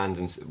terms of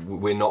bands,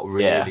 we're not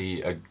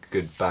really a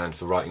good band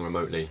for writing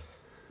remotely.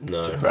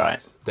 No.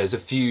 Right. There's a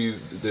few,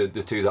 the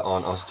two that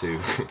aren't us two,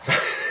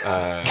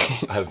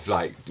 have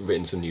like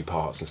written some new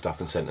parts and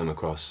stuff and sent them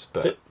across.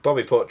 But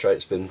Bobby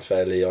Portrait's been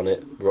fairly on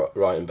it,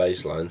 writing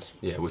bass lines.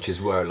 yeah, which is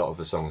where a lot of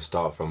the songs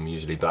start from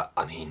usually. But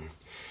I mean,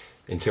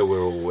 until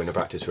we're all in a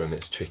practice room,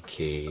 it's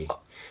tricky.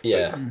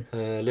 Yeah.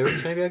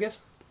 Lyrics maybe, I guess?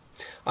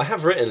 I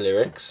have written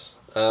lyrics.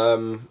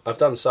 I've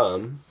done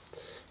some.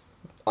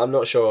 I'm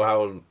not sure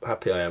how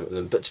happy I am with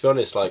them, but to be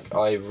honest, like,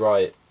 I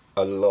write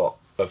a lot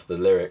of the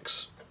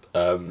lyrics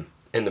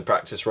in the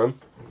practice room.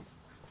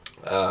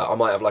 I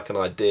might have like an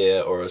idea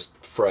or a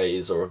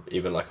phrase or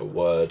even like a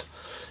word,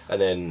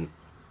 and then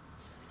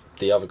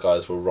the other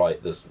guys will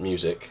write the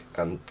music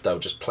and they'll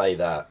just play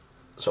that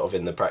sort of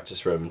in the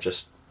practice room,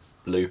 just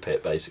loop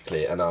it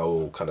basically, and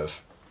I'll kind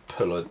of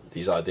pull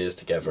these ideas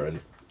together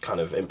and kind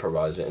of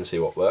improvise it and see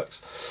what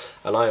works.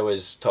 And I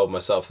always told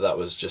myself that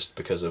was just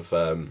because of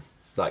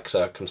like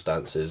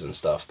circumstances and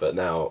stuff, but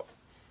now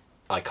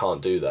I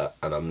can't do that,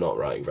 and I'm not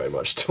writing very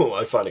much at all.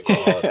 I find it quite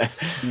hard.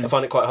 I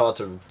find it quite hard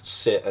to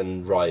sit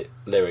and write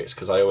lyrics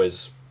because I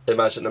always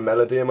imagine a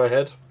melody in my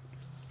head.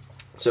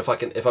 So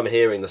if I'm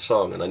hearing the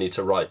song and I need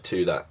to write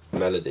to that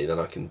melody, then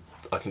I can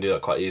do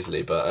that quite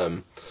easily.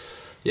 But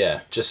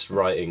yeah, just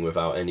writing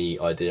without any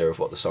idea of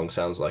what the song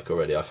sounds like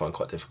already, I find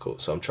quite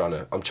difficult. So I'm trying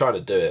to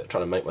do it,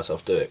 trying to make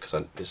myself do it, because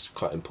it's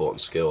quite an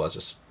important skill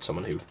as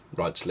someone who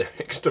writes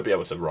lyrics to be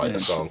able to write a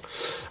song.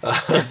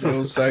 It's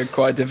also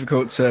quite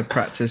difficult to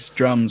practice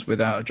drums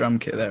without a drum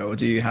kit there, or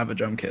do you have a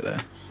drum kit there?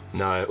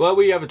 No, well,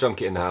 we have a drum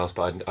kit in the house,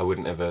 but I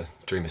wouldn't ever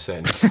dream of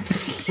setting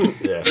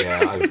it.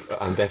 Yeah,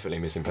 I'm definitely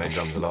missing playing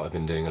drums a lot. I've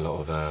been doing a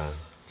lot of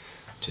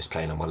just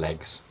playing on my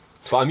legs,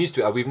 but I'm used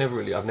to it. I've never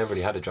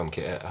really had a drum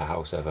kit at a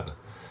house ever.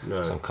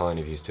 No. So I'm kind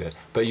of used to it.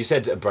 But you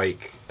said a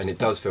break, and it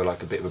does feel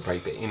like a bit of a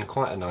break, but in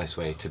quite a nice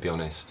way, to be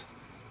honest.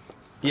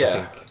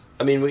 Yeah,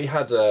 I mean, we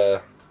had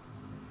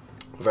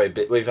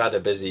we've had a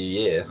busy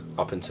year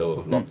up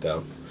until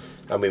lockdown,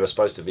 and we were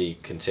supposed to be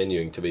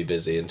continuing to be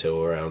busy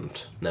until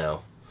around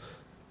now,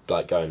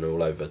 like going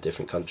all over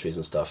different countries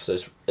and stuff. So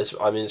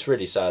it's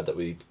really sad that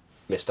we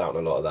missed out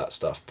on a lot of that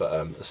stuff, but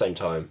at the same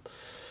time,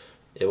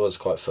 it was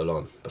quite full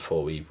on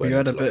before we went. You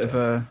had a into bit lockdown. of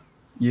a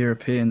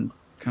European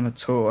kind of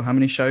tour. How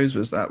many shows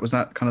was that? Was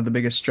that kind of the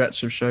biggest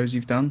stretch of shows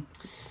you've done?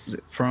 Was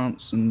it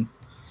France and?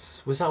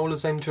 Was that all the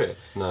same trip?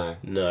 No.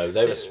 No,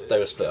 they were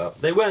split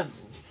up. They weren't.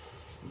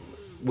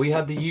 We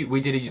had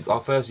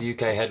our first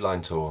UK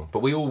headline tour, but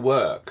we all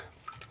work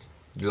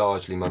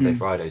largely Monday,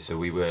 Friday. So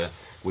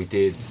we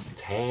did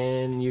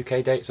 10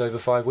 UK dates over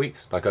 5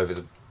 weeks, like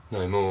over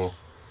more.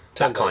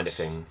 10 that kind of dates.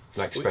 thing,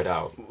 like spread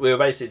out. We were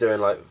basically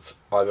doing like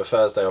either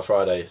Thursday or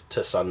Friday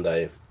to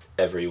Sunday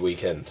every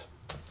weekend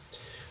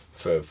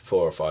for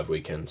 4 or 5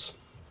 weekends.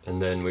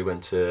 And then we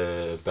went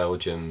to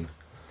Belgium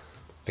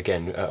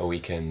again at a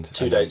weekend.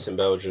 2 dates in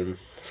Belgium,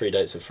 3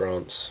 dates in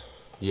France.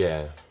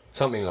 Yeah,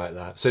 something like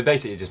that. So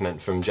basically it just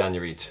meant from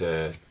January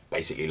to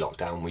basically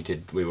lockdown,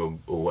 we were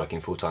all working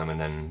full time and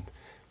then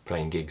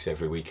playing gigs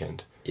every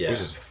weekend. Yeah. Which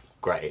was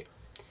great.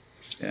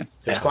 Yeah.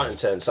 It was quite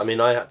intense. I mean,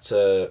 I had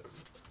to,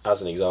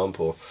 as an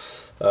example,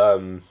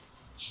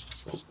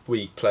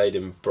 we played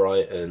in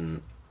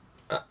Brighton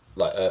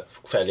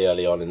fairly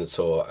early on in the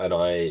tour, and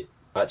I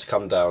had to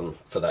come down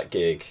for that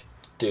gig,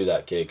 do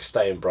that gig,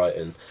 stay in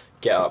Brighton,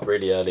 get up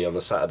really early on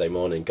the Saturday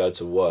morning, go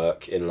to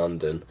work in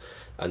London,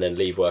 and then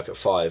leave work at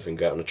 5 and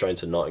get on a train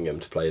to Nottingham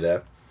to play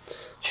there.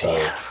 So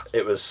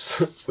it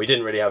was, we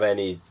didn't really have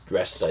any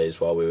rest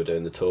days while we were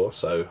doing the tour,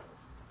 so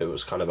it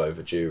was kind of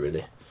overdue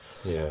really.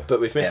 Yeah. But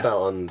we've missed out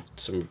on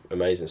some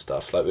amazing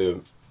stuff. Like we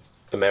were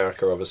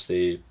America,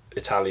 obviously,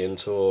 Italian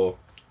tour,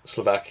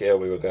 Slovakia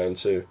we were going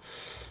to,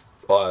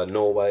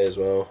 Norway as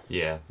well.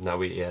 Yeah,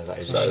 that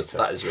is So shit.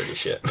 that is really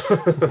shit.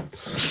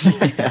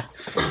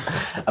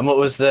 And what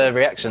was the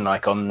reaction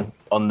like on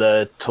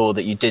the tour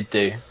that you did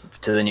do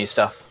to the new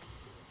stuff?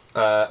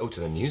 To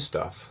the new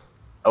stuff.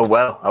 Oh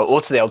well,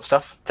 or to the old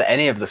stuff, to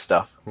any of the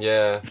stuff.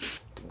 Yeah.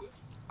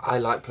 I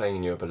like playing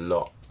in Europe a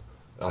lot.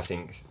 I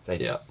think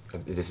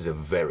this is a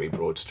very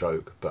broad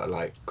stroke, but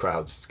like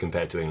crowds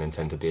compared to England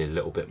tend to be a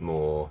little bit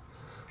more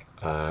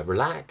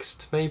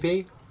relaxed,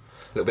 maybe a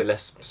little bit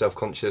less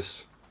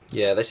self-conscious.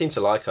 Yeah, they seem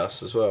to like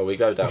us as well. We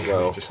go down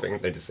well.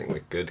 They just think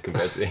we're good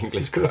compared to the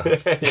English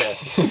crowd.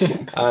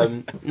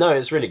 Yeah. No,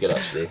 it's really good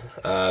actually.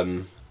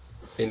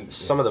 In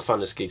some of the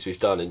funnest gigs we've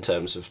done in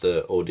terms of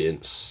the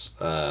audience,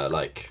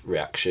 like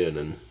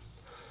reaction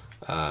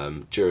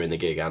and during the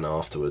gig and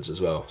afterwards as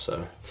well.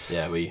 So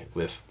yeah,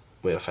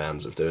 we're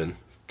fans of doing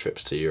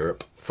trips to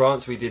Europe.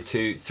 France, we did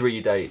 3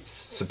 dates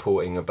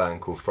supporting a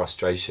band called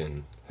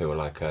Frustration, who are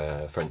like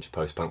a French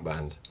post-punk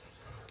band.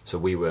 So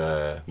we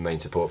were main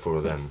support for all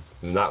of them,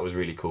 and that was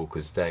really cool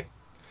because they're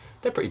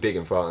pretty big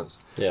in France.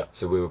 Yeah.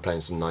 So we were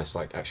playing some nice,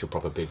 like, actual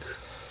proper big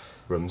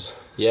rooms.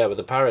 Yeah, but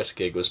the Paris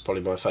gig was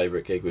probably my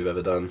favourite gig we've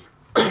ever done.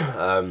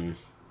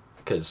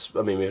 Because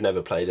I mean, we've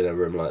never played in a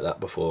room like that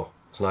before.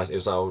 It's nice. It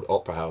was an old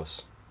opera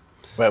house.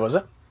 Where was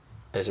it?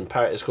 It's in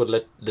Paris. It's called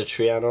Le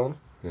Trianon.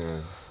 Yeah.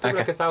 Okay.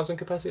 Like 1,000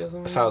 capacity or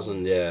something.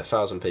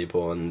 1,000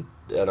 people, and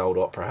an old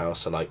opera house.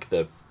 So like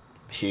the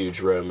huge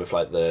room with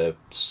like the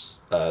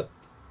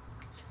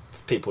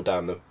people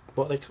down the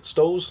what are they called?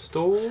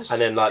 Stalls,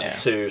 and then like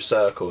 2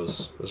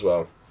 circles as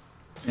well.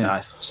 Yeah.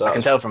 Nice. So I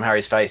can tell from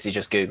Harry's face he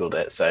just googled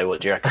it. So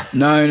what do you reckon?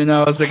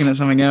 No, I was looking at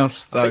something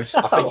else though.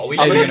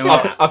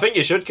 I think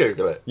you should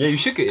Google it. Yeah, you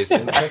should get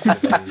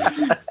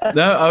it.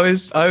 No, I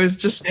was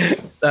just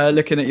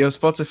looking at your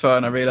Spotify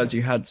and I realised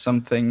you had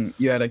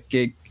a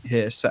gig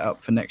here set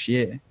up for next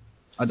year.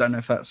 I don't know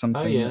if that's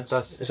something. Oh yeah,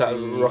 Is that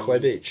Rockaway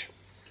Beach?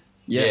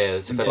 Yes, Yeah,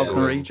 it's a in festival.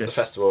 Bognor The Regis.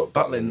 festival at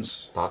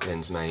Butlins.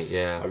 Butlins, mate. I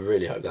Yeah.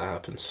 really hope that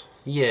happens.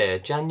 Yeah,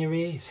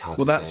 January. It's hard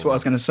Well, to that's say, what I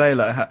was man. going to say.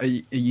 Like,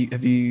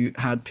 have you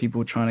had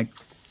people trying to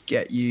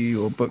get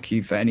you or book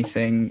you for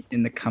anything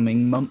in the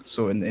coming months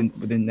or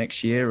within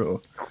next year,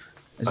 or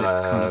is it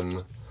kind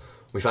of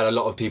We've had a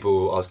lot of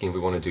people asking if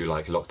we want to do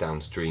like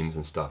lockdown streams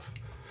and stuff,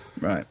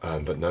 right?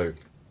 but no.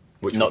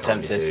 Which Not we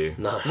can't really tempted.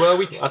 do. No.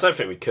 Well, I don't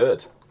think we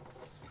could.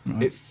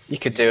 You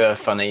could do a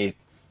funny.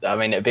 I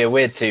mean, it'd be a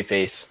weird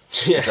 2-piece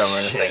Yeah. drummer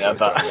and a singer,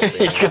 but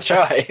you could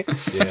try.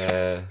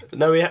 Yeah.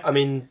 No,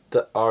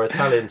 our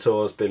Italian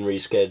tour's been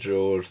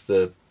rescheduled.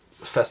 The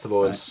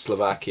festival in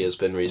Slovakia has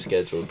been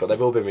rescheduled, but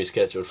they've all been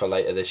rescheduled for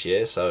later this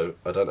year. So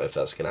I don't know if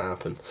that's going to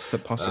happen. To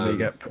possibly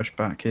get pushed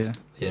back here.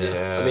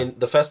 Yeah. I mean,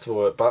 the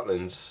festival at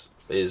Butlins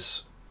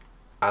is,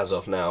 as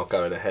of now,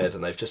 going ahead,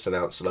 and they've just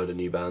announced a load of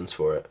new bands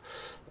for it.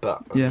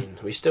 But I mean,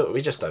 we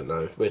just don't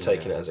know. We're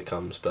taking it as it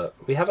comes. But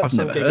we have had I've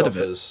some never gig heard of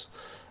it. offers,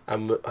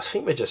 and I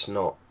think we're just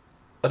not.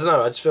 I don't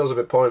know. It just feels a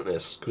bit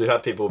pointless because we've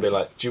had people be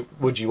like,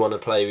 "Would you want to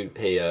play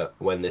here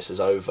when this is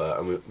over?"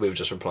 And we were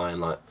just replying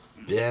like,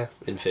 "Yeah,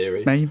 in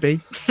theory."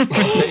 Maybe.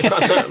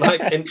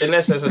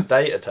 Unless there's a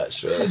date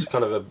attached to it, it's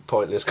kind of a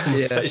pointless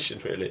conversation,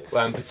 really.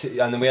 Well, and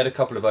then we had a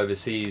couple of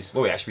overseas.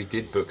 Well, we actually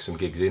did book some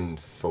gigs in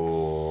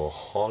for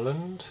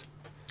Holland.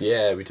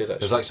 Yeah, we did actually.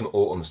 There's like some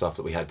autumn stuff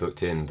that we had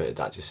booked in, but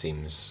that just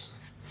seems.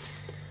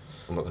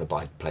 I'm not going to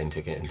buy a plane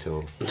ticket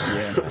until.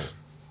 Yeah.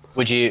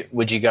 Would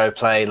you go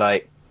play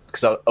like?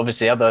 Because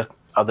obviously other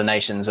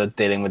nations are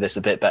dealing with this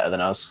a bit better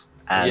than us,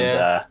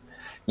 and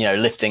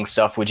lifting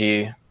stuff. Would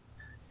you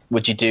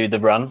do the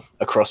run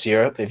across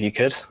Europe if you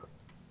could? How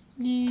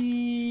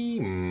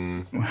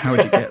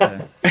would you get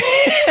there?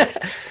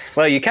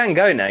 Well, you can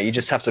go now. You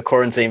just have to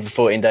quarantine for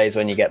 14 days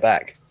when you get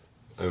back.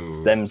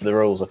 Oh, Them's the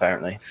rules,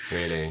 apparently.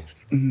 really?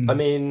 I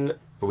mean,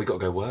 But we got to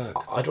go work.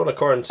 I'd want to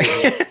quarantine.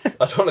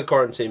 I'd want to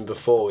quarantine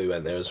before we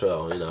went there as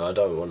well. I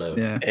don't want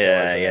to.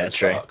 Yeah.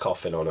 Start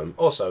coughing on them.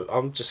 Also,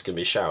 I'm just gonna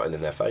be shouting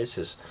in their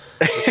faces.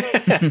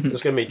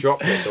 There's gonna be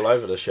droplets all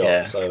over the shop.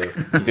 Yeah. So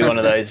You'd be one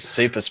of those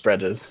super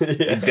spreaders.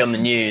 You'd be on the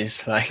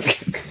news, like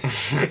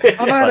I've had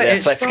the it,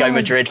 it's Atletico fine.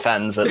 Madrid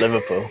fans at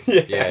Liverpool.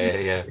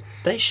 Yeah.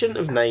 they shouldn't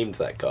have named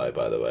that guy,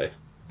 by the way,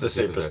 the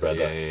super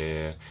spreader.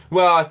 Yeah.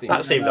 Well, I think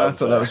That seemed I unfair.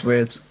 thought that was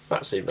weird.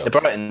 That seemed The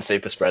unfair. Brighton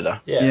super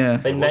spreader. Yeah.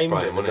 They It was named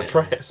Brighton, him in the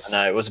wasn't it? press.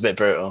 No, it was a bit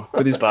brutal.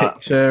 With his but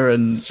picture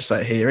and just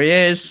like, here he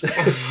is.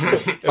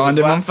 Find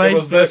him on It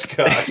was this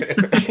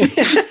Facebook.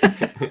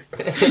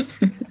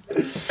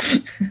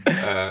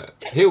 guy.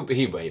 he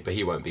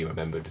won't be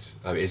remembered.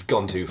 I mean, it's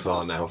gone too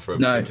far now for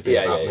him No. to be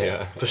yeah, about yeah, me.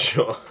 yeah, for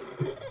sure.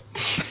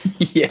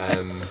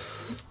 Yeah.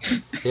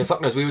 Yeah,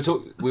 fuck knows. We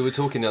were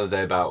talking the other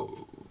day about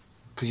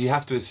because you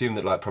have to assume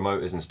that like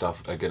promoters and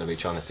stuff are going to be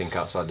trying to think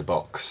outside the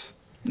box.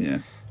 Yeah.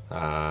 But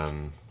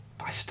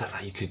I just don't know.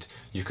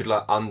 You could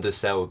like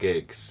undersell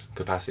gigs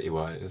capacity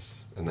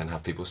wise, and then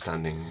have people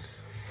standing.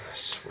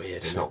 It's just weird.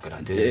 It's Isn't not a good It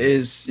idea.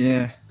 is,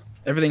 yeah.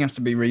 Everything has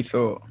to be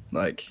rethought.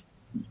 Like,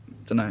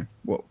 don't know,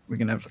 what, we're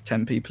going to have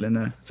 10 people in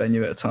a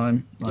venue at a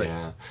time? Like,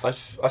 Yeah. I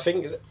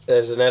think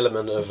there's an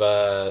element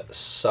of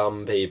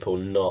some people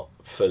not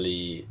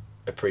fully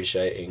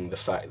appreciating the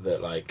fact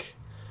that like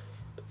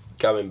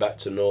going back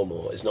to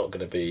normal is not going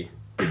to be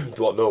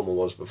what normal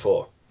was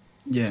before.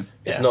 Yeah.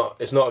 It's Yeah. not.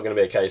 It's not going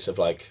to be a case of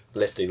like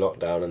lifting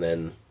lockdown and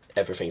then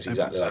everything's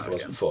exactly like Everything's it out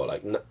was again. before.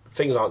 Like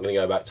things aren't going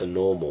to go back to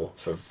normal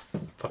for a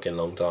fucking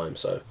long time.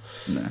 So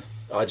No.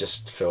 I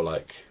just feel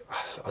like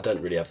I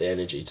don't really have the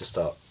energy to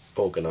start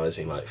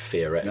organising like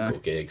theoretical No.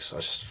 gigs. I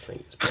just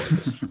think it's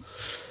pointless.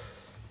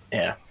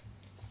 yeah,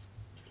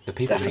 The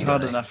people. Definitely. It's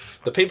hard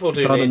enough. The people do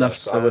It's hard need enough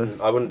us. to-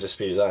 I wouldn't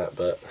dispute that,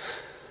 but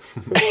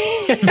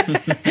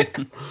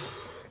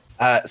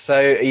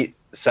So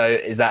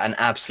is that an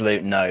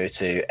absolute no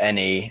to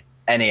any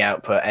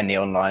output, any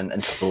online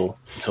until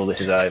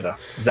this is over?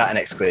 Is that an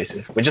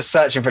exclusive? We're just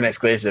searching for an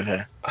exclusive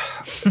here.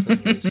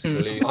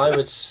 I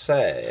would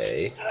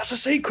say That's a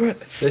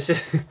secret. this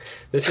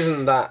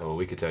isn't that. Oh,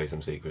 we could tell you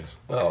some secrets.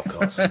 Oh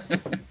god.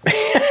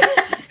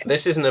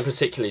 This isn't a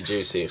particularly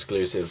juicy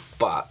exclusive,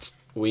 but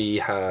we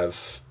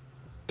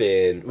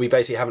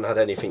basically haven't had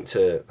anything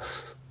to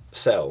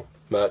sell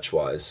merch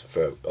wise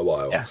for a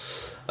while. Yeah.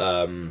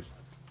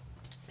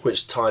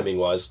 Which timing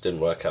wise didn't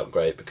work out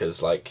great because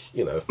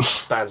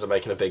bands are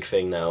making a big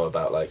thing now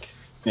about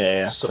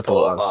Yeah.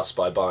 support us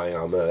by buying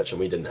our merch, and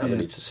we didn't have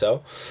any to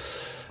sell.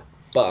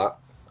 But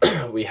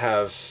we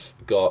have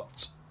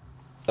got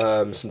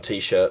some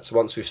t-shirts.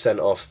 Once we've sent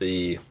off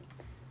the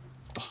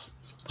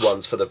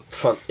ones for the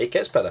front, it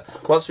gets better.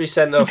 Once we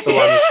send off the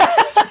ones,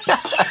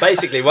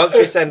 basically, once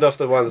we send off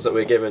the ones that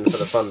we're given for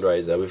the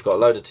fundraiser, we've got a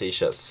load of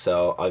t-shirts to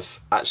sell. I've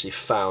actually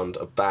found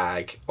a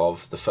bag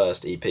of the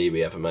first EP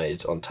we ever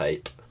made on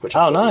tape. Which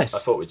Nice. I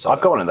thought we'd sell.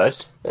 I've got one of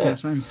those. Yeah.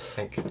 Same.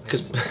 Thank you.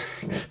 Because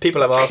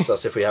people have asked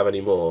us if we have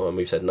any more, and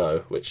we've said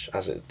no, which,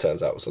 as it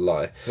turns out, was a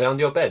lie. They're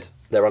under your bed.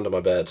 They're under my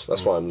bed.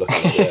 That's why I'm looking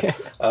at it.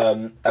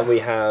 And we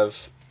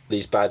have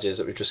these badges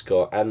that we've just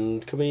got.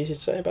 And can we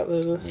say about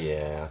the...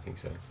 Yeah, I think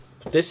so.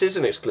 This is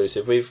an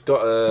exclusive. We've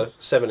got a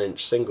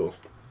 7-inch single.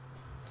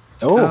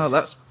 Oh,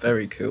 that's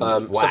very cool.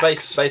 So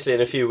Wax. basically,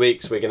 in a few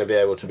weeks, we're going to be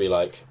able to be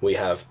like, we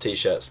have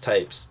T-shirts,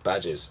 tapes,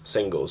 badges,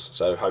 singles.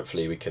 So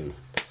hopefully we can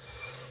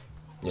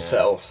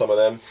sell some of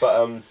them.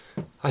 But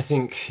I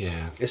think,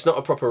 yeah. it's not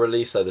a proper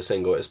release, though, the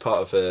single. It's part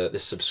of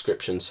this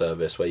subscription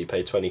service where you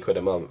pay 20 quid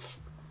a month.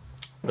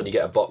 And you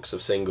get a box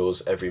of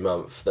singles every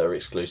month that are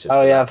exclusive.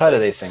 Oh to yeah, that. I've heard of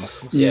these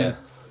things. Yeah.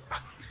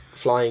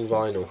 Flying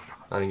vinyl.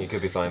 I think it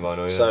could be flying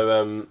vinyl, yeah.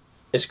 So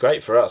it's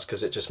great for us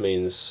because it just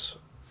means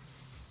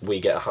we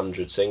get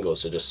 100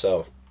 singles to just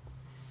sell.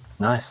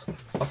 Nice.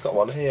 I've got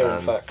one here,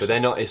 in fact. But they're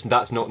not.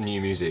 That's not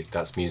new music.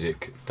 That's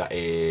music that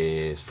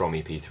is from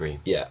EP3.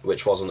 Yeah,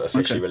 which wasn't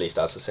officially Okay. released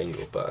as a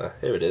single, but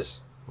here it is.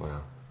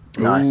 Wow.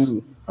 Nice.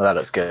 Ooh. Well, that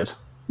looks good.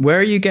 Where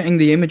are you getting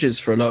the images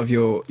for a lot of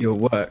your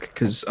work?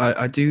 Because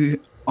I do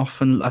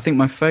often. I think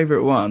my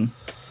favourite one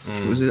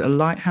was it a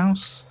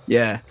lighthouse?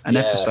 Yeah, an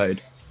Yeah.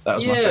 episode. That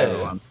was my Yeah.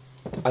 favourite one.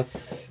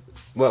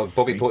 Well,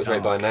 Bobby Very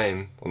Portrait by dark.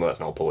 name. Well, no,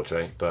 that's not a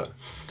portrait, but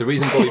the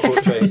reason Bobby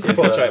Portrait is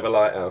Portrait of a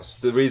Lighthouse.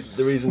 the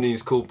reason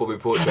he's called Bobby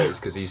Portrait is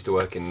because he used to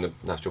work in the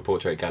National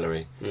Portrait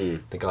Gallery.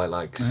 The guy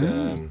likes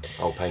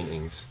old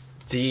paintings.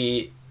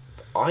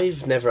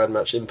 I've never had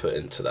much input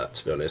into that,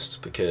 to be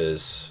honest,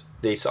 because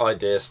this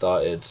idea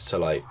started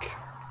to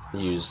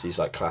use these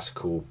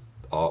classical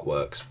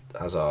artworks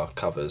as our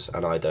covers,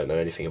 and I don't know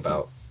anything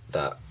about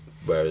that.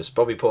 Whereas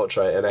Bobby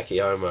Portrait and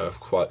Eki Homo are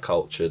quite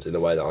cultured in a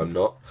way that I'm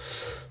not,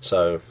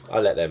 so I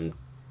let them.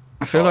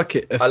 I feel like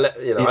it. I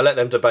let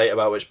them debate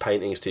about which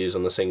paintings to use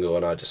on the single,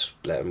 and I just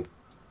let them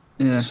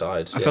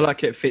decide. I feel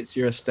like it fits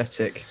your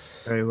aesthetic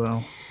very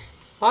well.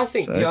 I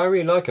think, So- I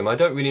really like him. I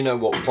don't really know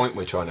what point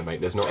we're trying to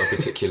make. There's not a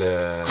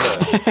particular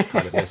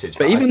kind of message.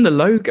 But even the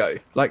logo,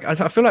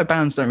 I feel like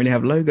bands don't really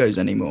have logos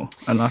anymore,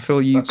 and I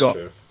feel you've got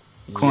true.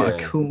 quite a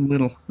Yeah. cool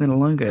little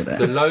logo there.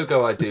 The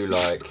logo I do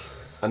like,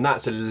 and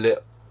that's a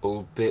little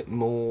bit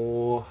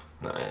more.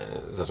 No,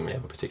 it doesn't really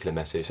have a particular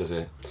message, does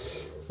it?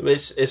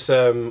 It's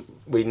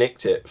we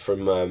nicked it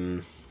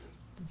from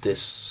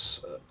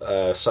this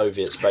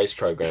Soviet space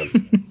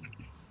program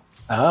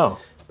Oh.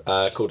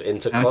 called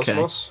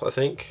Intercosmos. I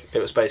think it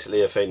was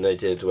basically a thing they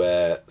did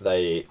where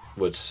they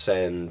would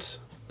send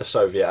a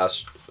Soviet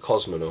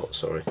cosmonaut,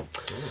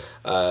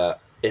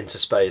 into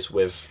space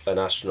with an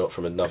astronaut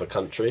from another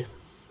country,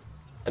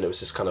 and it was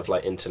this kind of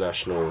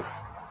international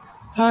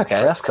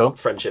Okay, that's cool.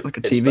 friendship, Like a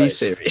in TV space.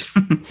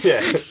 series.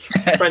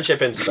 Yeah,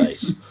 friendship in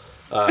space.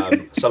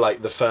 So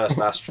the first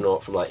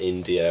astronaut from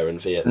India and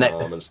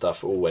Vietnam and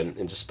stuff all went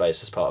into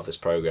space as part of this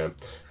program,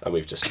 and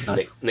we've just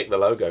Nice. nicked the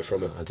logo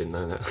from it. I didn't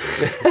know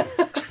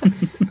that.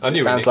 I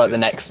knew Sounds like the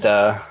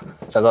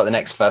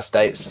next First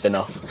Dates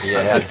spin-off.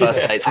 Yeah.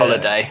 First Dates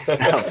holiday.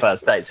 Now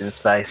First Dates in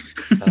space.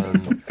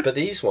 But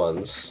these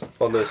ones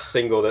on the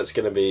single that's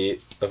going to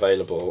be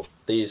available,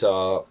 these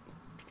are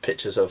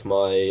pictures of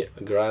my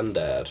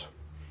granddad.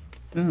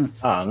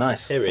 Oh,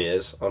 nice. Here he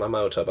is on a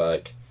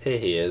motorbike. Here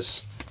he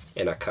is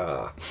in a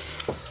car.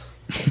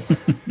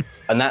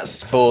 And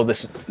that's for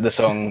the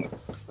song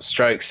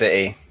Stroke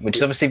City, which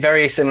is obviously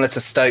very similar to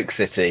Stoke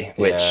City,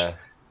 which Yeah.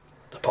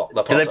 The pot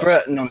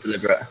deliberate,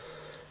 non-deliberate.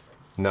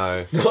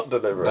 No. not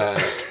deliberate.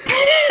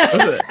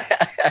 Was it?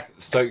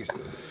 Stokes.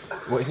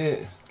 What is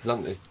it?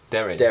 London. It's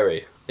Derry.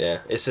 Derry. Yeah,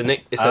 it's a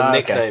okay.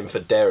 nickname for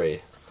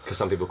Derry Because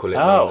some people call it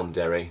Oh. London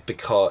Derry.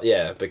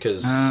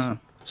 because Ah.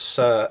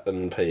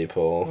 certain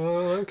people Oh,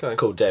 okay.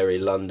 call Derry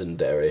London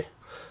Derry,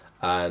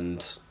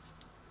 and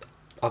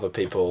other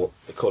people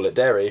call it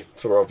Derry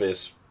for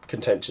obvious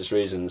contentious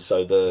reasons.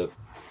 So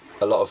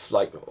a lot of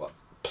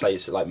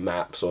places like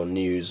maps or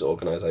news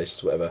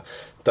organisations, whatever,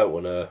 don't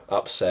want to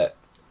upset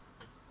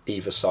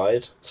either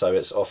side, so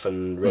it's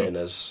often written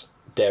as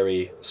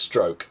Derry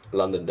stroke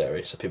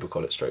Londonderry, so people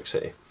call it Stroke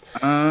City.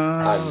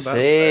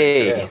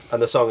 See.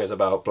 And the song is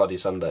about Bloody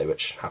Sunday,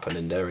 which happened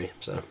in Derry.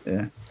 So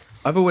Yeah,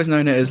 I've always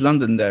known it as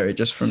Londonderry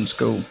just from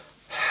school.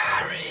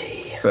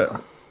 Harry,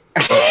 But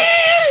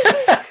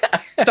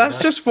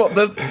that's just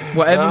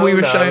whatever we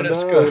were shown at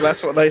school.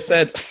 That's what they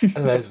said.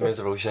 And Les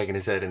Miserable shaking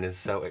his head in his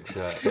Celtic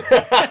shirt.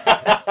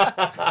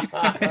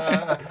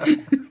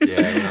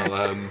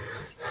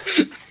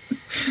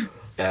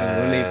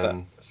 We'll leave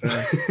that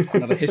for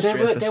another history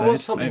episode. There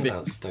was something maybe.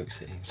 about Stoke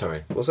City.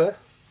 Sorry. was there?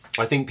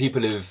 I think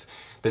people have.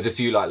 There's a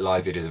few like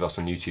live videos of us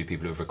on YouTube.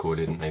 People have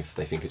recorded and they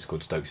think it's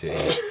called Stoke City,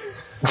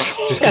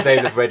 just because they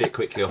would have read it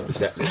quickly off the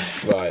set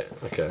list. Right.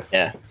 Okay.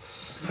 Yeah.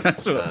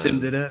 That's what Tim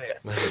did earlier.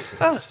 Maybe it's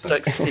just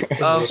Stoke City. This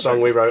is a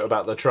song we wrote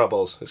about the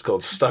Troubles. It's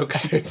called Stoke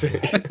City.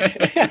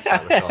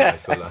 Ricardo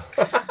Fuller.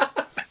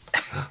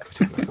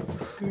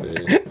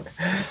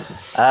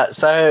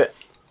 So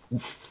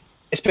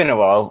it's been a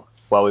while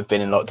we've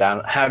been in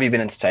lockdown. How have you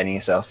been entertaining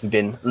yourself? You've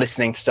been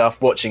listening to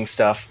stuff, watching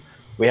stuff.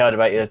 We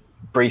heard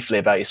briefly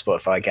about your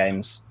Spotify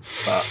games,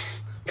 but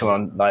come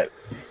on, like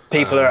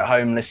people are at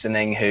home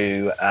listening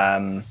who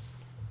are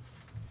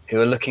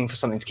looking for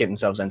something to keep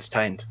themselves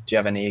entertained. Do you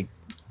have any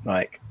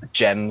like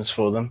gems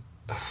for them?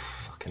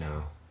 Fucking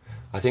hell.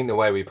 I think the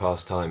way we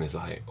pass time is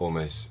like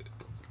almost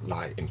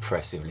like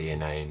impressively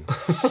inane.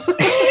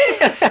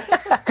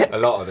 A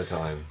lot of the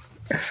time.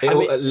 A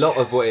lot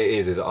of what it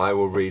is I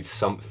will read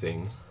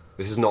something.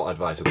 This is not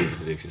advice for people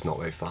to do because it's not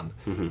very fun.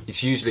 Mm-hmm.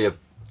 It's usually a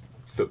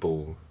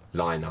football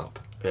lineup.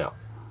 Yeah.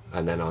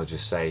 And then I'll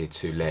just say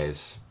to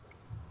Les,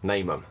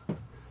 name them.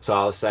 So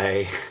I'll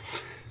say,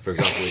 for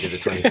example, we did the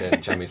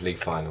 2010 Champions League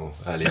final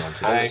early on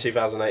today. And the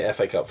 2008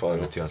 FA Cup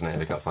final. The 2008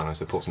 FA Cup final,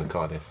 so Portsmouth,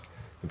 Cardiff,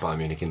 and Bayern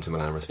Munich, Inter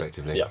Milan,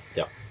 respectively. Yeah,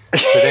 yeah.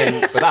 So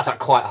then, but that's like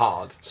quite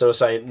hard. So we're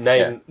saying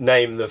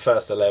name the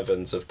first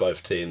 11s of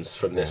both teams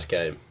from this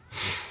game.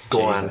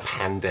 Goran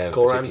Pandev.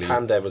 Goran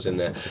Pandev was in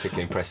there.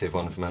 Particularly impressive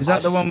one from. Is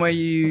that the one where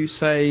you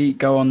say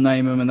go on,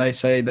 name them, and they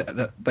say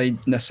that they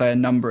say a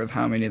number of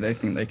how many they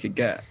think they could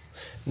get?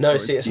 No,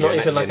 see, it's not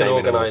even like an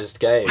organised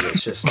game.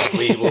 It's just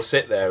we will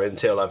sit there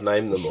until I've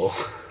named them all.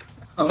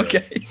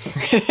 Okay.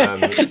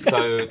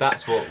 So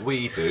that's what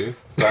we do.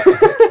 But,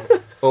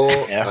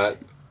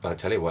 I'll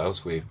tell you what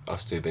else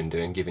us two have been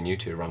doing, giving you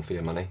two a run for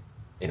your money,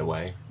 in a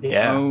way.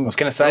 Yeah, Oh. I was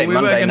going to say Well, we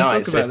were Monday gonna talk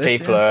nights about if this,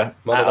 people yeah.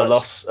 are at a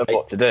loss of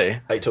what to do.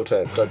 8 till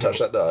 10. Don't touch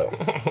that dial.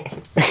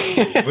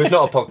 Well, it's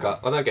not a podcast.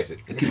 I don't guess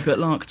it. Keep it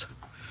locked.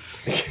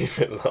 Keep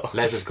it locked.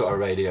 Les has got a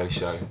radio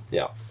show.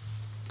 Yeah.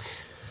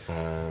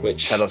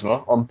 Which Tell us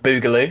more on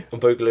Boogaloo. on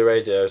Boogaloo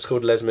Radio, it's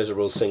called Les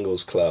Miserables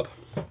Singles Club.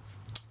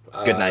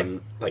 Good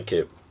name. Thank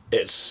you.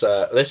 It's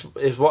this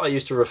is what I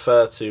used to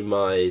refer to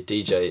my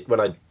DJ when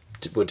I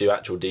would do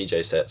actual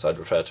DJ sets. I'd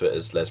refer to it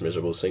as Les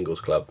Miserables Singles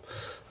Club.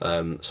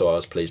 So I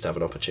was pleased to have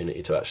an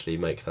opportunity to actually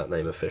make that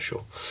name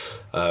official.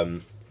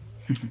 So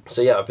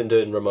yeah, I've been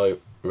doing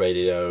remote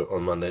radio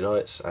on Monday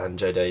nights, and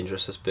Jay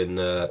Dangerous has been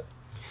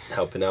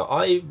helping out.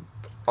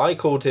 I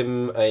called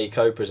him a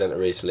co-presenter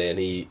recently, and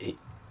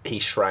he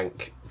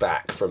shrank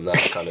back from that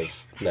kind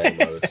of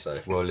name, I would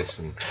say. Well,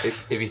 listen,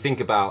 if you think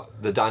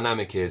about the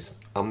dynamic is,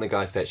 I'm the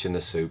guy fetching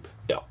the soup.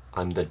 Yeah.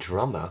 I'm the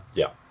drummer.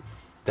 Yeah.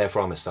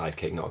 Therefore, I'm a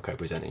sidekick, not a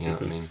co-presenter. You know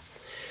what I mean?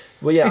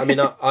 Well, yeah, I mean,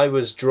 I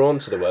was drawn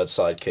to the word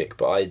sidekick,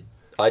 but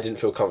I didn't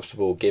feel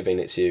comfortable giving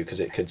it to you because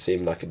it could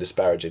seem like a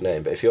disparaging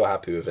name. But if you're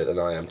happy with it, then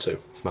I am too.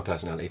 It's my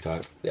personality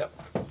type. Yeah.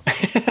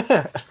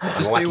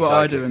 Just do what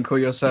I do and call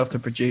yourself the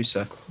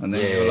producer, and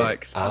then you're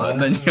like, and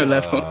then you're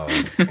level.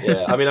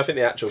 Yeah, I mean, I think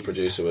the actual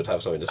producer would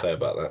have something to say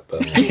about that.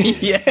 But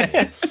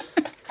Yeah.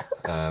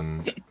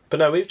 but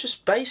no, we've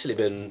just basically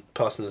been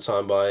passing the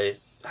time by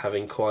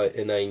having quite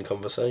inane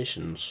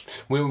conversations.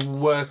 We're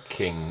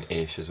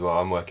working-ish as well.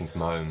 I'm working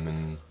from home,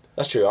 and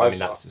That's true. I mean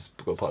that's just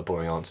got quite a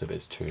boring answer, but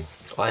it's true.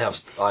 I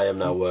am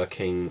now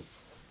working.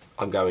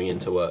 I'm going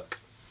into work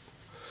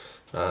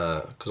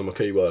because I'm a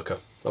key worker.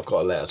 I've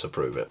got a letter to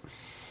prove it.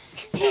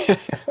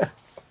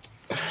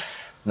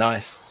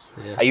 Nice.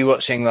 Yeah. Are you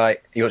watching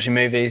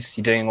movies?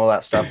 You doing all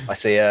that stuff? I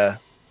see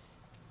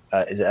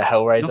is it a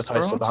Hellraiser poster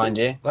Nosferatu. behind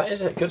you? That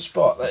is a good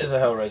spot. That is a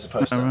Hellraiser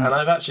poster, Alright. and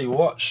I've actually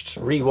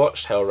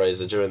rewatched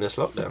Hellraiser during this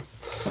lockdown.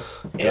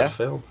 Good Yeah.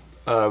 film.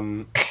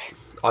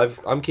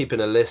 I'm keeping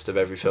a list of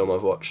every film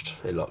I've watched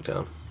in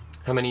lockdown.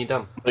 How many you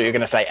done? I thought you were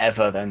going to say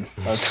ever then.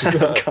 That's Shall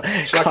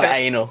I quite count-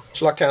 anal.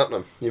 Shall I count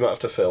them? You might have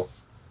to fill.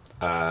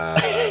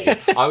 I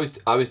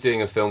was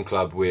doing a film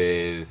club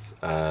with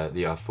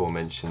the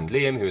aforementioned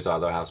Liam, who was our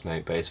other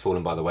housemate, but it's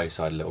fallen by the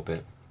wayside a little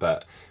bit.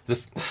 But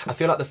I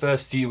feel like the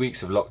first few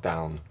weeks of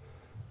lockdown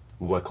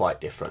were quite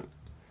different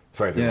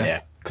for everyone.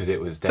 Yeah. Because it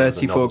was there was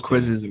a 34 novelty.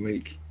 quizzes a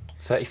week.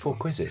 34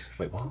 quizzes?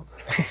 Wait, what?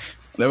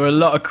 There were a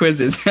lot of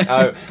quizzes.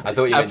 Oh, I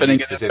thought you meant Happening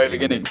you at the very specifically.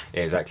 beginning.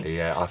 Yeah, exactly,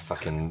 yeah. I'm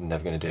fucking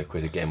never going to do a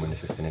quiz again when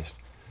this is finished.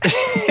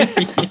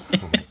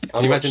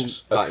 Can you imagine,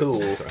 a like, cool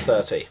sorry.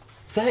 30?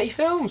 30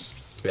 films?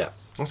 Yeah.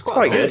 That's It's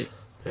quite good.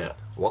 Yeah.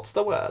 What's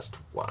the worst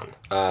one?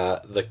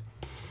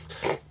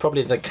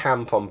 Probably the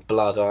camp on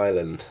Blood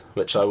Island,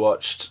 which I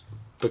watched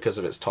because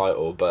of its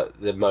title, but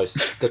the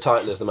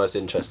title is the most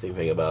interesting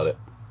thing about it.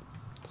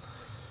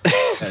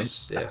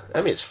 Yeah,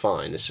 I mean it's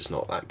fine. It's just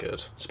not that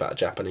good. It's about a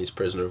Japanese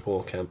prisoner of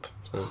war camp.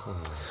 So.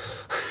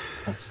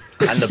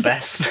 And the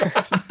best.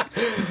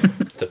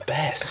 The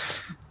best.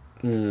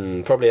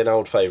 Probably an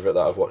old favourite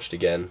that I've watched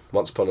again.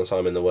 Once Upon a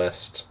Time in the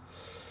West.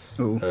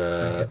 Ooh.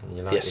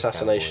 You like The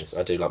assassination. your cowboys.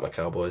 I do like my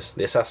cowboys.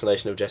 The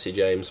assassination of Jesse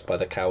James by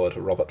the coward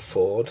Robert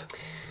Ford.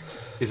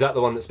 Is that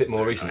the one that's a bit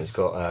more recent? nice. It's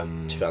got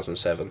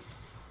 2007.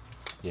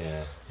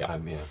 yeah.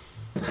 Brad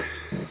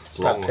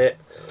Long. Pitt.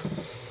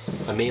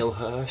 Emil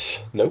Hirsch.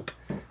 Nope.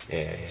 Yeah.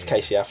 It's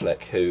Casey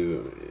Affleck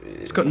who.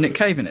 It's got Nick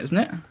Cave in it, isn't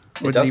it?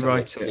 Or It did he does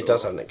write have, it? It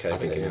does have Nick Cave I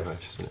in think it. Emil Yeah.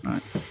 Hirsch, isn't it?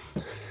 Right.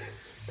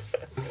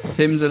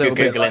 Tim's a little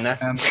You're bit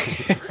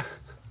Googling like,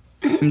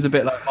 Tim's a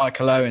bit like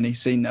Michael Owen.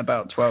 He's seen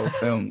about 12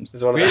 films.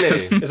 Is one of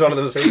Really? them, is one of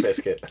them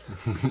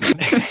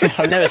Seabiscuit?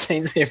 I've never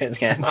seen Seabiscuit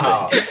again.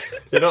 Oh,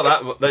 you're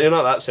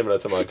not that similar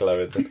to Michael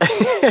Owen.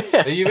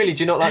 Are you really?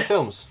 Do you not like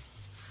films?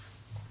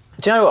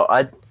 Do you know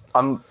what?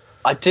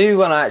 I do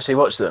when I actually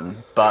watch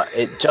them, but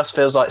it just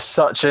feels like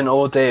such an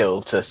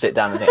ordeal to sit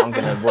down and think I'm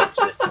going to watch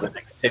this for the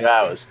next 2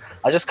 hours.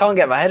 I just can't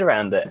get my head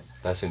around it.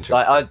 That's interesting.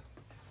 Like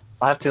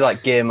I have to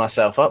like gear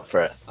myself up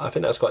for it. I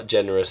think that's quite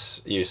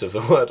generous use of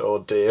the word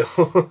ordeal.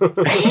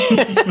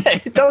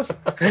 It does.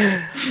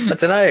 I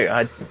don't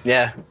know.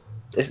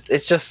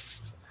 It's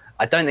just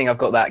I don't think I've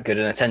got that good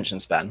an attention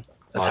span,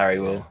 as Harry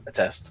will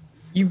attest.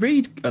 You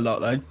read a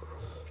lot, though.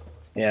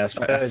 Yeah,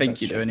 I think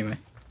you do, anyway.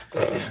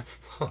 Yeah,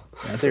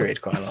 I do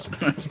read quite a lot.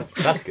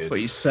 That's good. What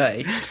you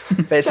say.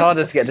 But it's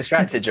harder to get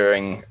distracted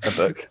during a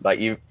book. Like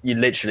you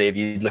literally, if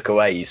you look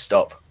away, you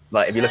stop.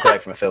 Like if you look away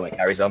from a film, it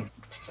carries on.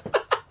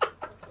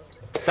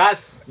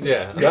 That's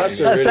That's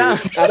a That really,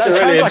 sounds that's a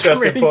really like I'm interesting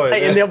really point.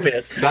 stating yeah. the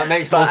obvious. that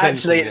makes more But sense.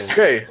 actually, than it's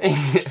true.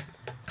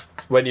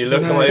 When you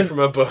look away from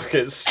a book,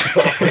 it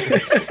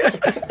stops.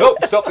 Oh,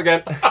 stopped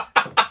again.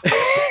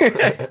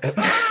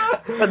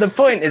 But the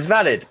point is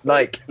valid.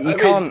 Like you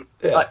can't.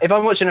 yeah. Like, if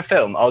I'm watching a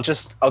film, I'll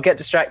get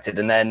distracted,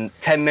 and then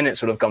 10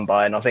 minutes will have gone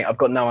by, and I'll think I've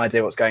got no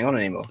idea what's going on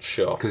anymore.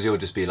 Sure. Because you'll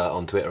just be like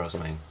on Twitter or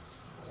something.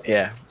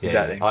 Yeah, Yeah,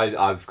 exactly.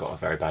 I've got a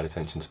very bad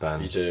attention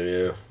span. You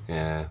do,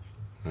 Yeah.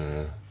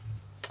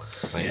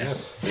 But yeah.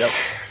 Yep.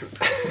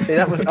 See,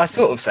 I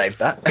sort of saved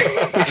that.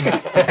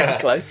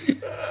 Close.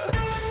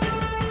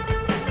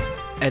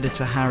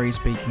 Editor Harry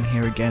speaking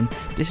here again.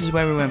 This is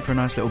where we went for a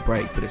nice little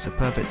break, but it's a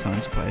perfect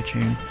time to play a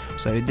tune.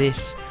 So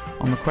this,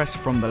 on request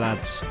from the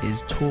lads,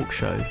 is Talk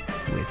Show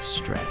with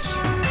Stress.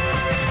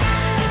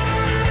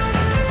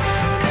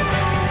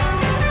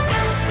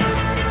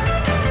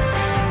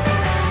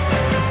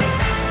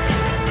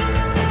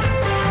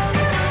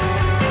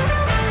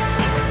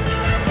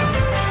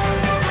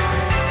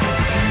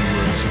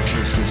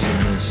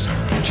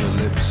 Your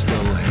lips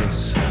still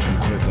hiss and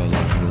quiver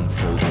like an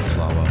unfolding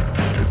flower.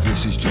 If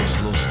this is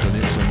just lust, then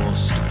it's a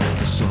must.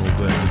 The sun will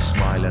burn me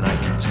smile and I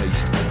can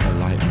taste the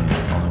lightning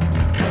on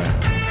your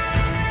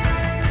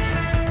breath.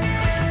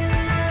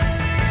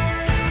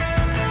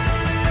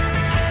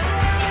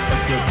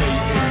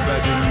 Aggravating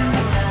bed and you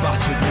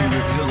battered me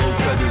with pillow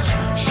feathers,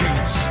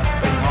 sheets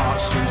and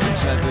heartstrings and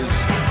tethers,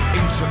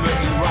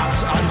 intimately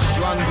wrapped and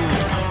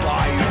strangled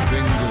by your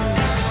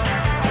fingers.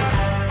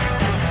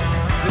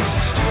 This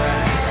is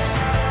stress.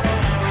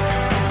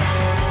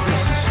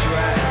 This is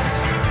stress.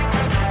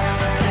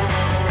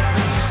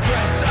 This is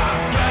stress at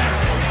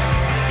best.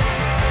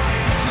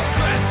 This is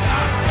stress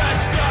at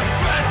best, at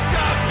best,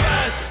 at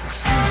best.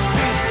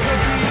 Excuses to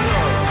be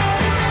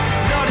loved,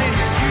 not an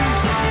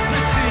excuse to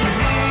see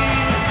me.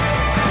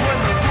 When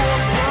the door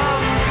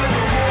slams in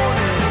the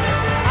morning,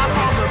 I'm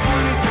on the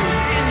breathing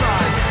in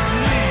my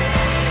sleep.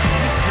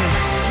 This is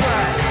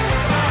stress.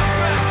 At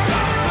best,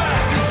 at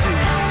best. This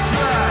is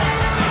stress.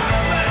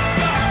 At best,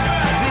 at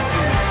best. This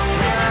is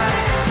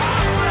stress.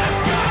 At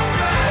best, at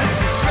best. This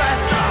is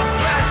stress. At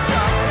best,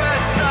 at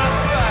best, at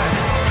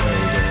best.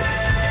 Curled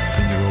up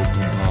in your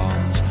open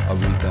palms, I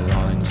read the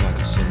lines like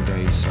a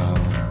Sunday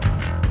psalm.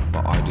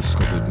 But I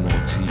discovered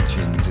more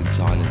teachings in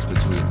silence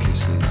between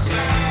kisses.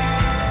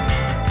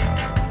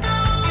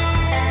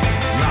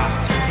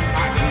 Laughed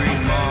at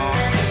green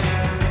marks,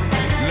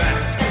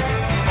 left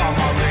by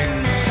my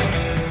rings.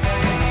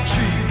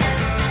 Cheap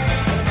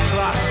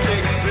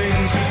plastic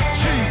things,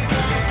 cheap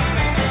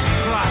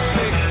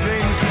plastic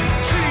things,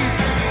 cheap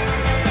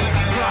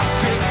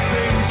plastic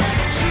things,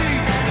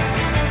 cheap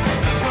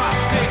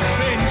plastic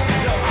things.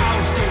 No,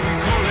 I'll still be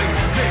calling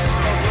this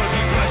a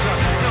bloody pleasure.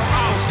 No,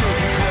 I'll still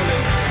be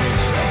calling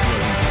this a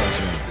bloody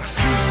pleasure.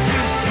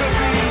 Excuses to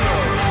be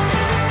loved,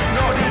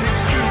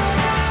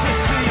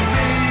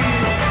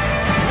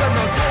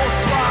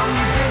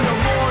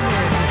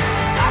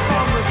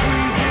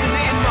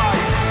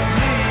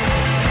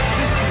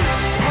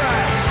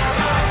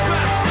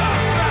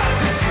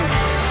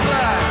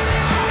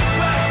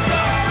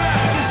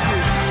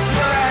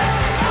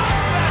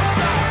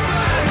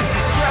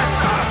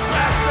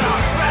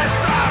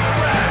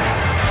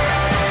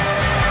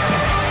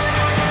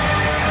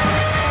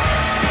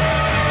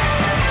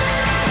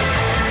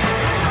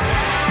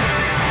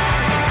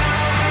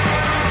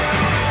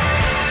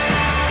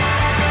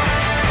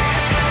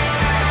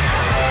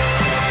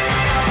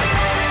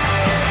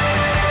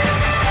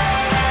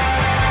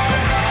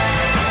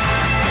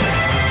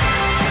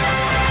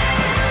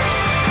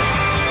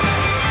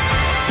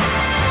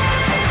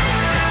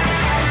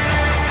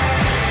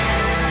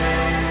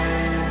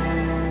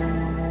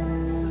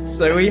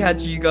 So we had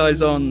you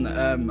guys on,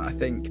 I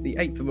think, the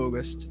 8th of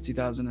August,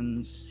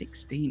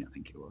 2016, I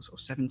think it was, or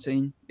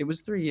 17. It was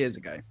 3 years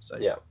ago. So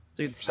Yeah.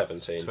 do the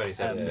 17.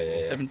 2017.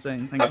 Yeah.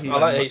 17. Thank I you. like very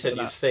how you much said for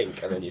you that.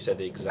 think, and then you said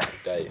the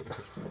exact date.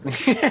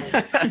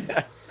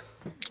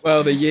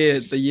 Well, the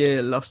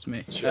year lost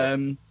me. Sure.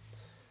 And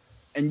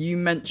you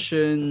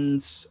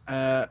mentioned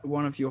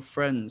one of your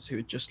friends who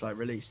had just like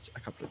released a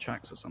couple of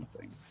tracks or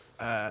something.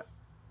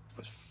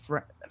 Was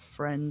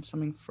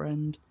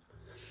friend.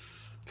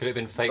 Could it have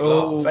been Fake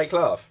Oh. Laugh? Fake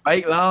laugh.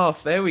 Fake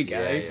Laugh. There we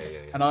go. Yeah.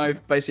 And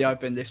I've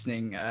been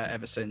listening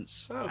ever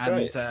since. Oh, and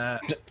great.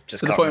 Just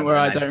to the can't point where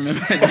I remember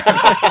don't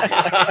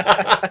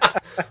remember.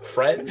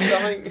 Friends,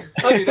 something.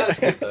 Oh, that's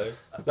good though.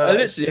 No, I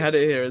that is literally good. had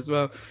it here as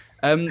well.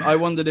 I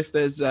wondered if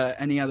there's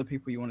any other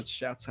people you wanted to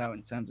shout out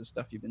in terms of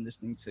stuff you've been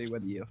listening to,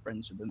 whether you're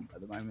friends with them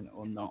at the moment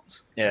or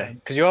not. Yeah,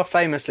 because you are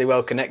famously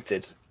well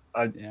connected.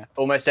 Yeah.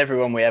 Almost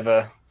everyone we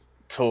ever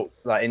talk,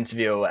 like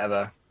interview or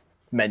whatever,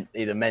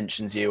 either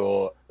mentions you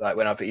or like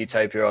when I put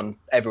Utopia on,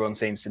 everyone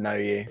seems to know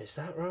you. Is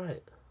that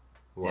right?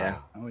 Wow. Yeah.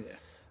 Oh yeah.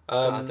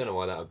 I don't know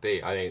why that would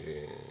be. I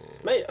think.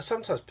 Mate,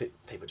 sometimes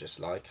people just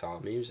like our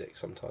music.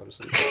 Sometimes.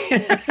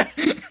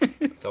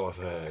 So I've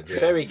heard. Yeah.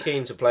 Very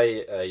keen to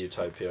play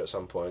Utopia at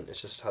some point. It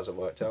just hasn't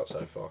worked out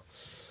so far.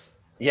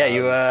 Yeah,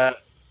 you were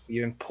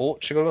in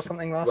Portugal or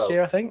something last well,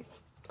 year, I think.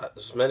 It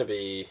was meant to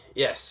be.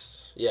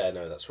 Yes. Yeah.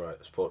 No, that's right. It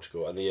was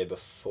Portugal, and the year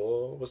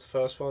before was the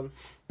first one.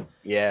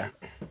 Yeah,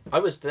 I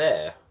was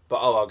there, but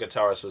our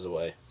guitarist was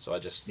away, so I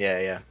just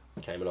yeah.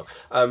 came along.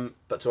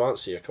 But to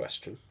answer your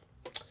question,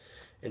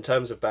 in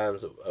terms of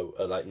bands that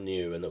are like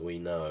new and that we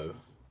know,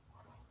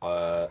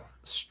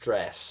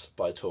 Stress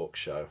by Talk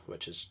Show,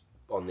 which is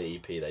on the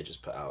EP they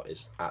just put out,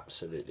 is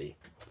absolutely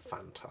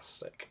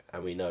fantastic,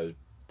 and we know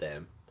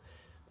them.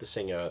 The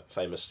singer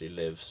famously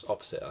lives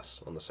opposite us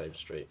on the same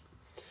street.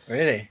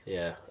 Really?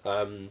 Yeah,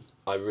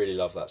 I really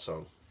love that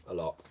song a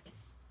lot.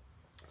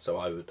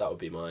 So that would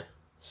be my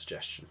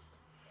suggestion.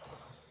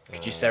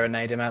 Could you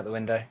serenade him out the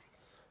window?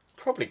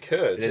 Probably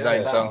could. With his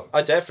own song.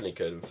 I definitely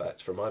could, in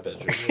fact, from my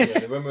bedroom. Yeah,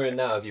 the room we're in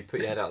now, if you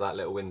put your head out that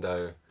little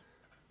window,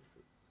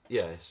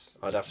 yes.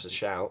 I'd have to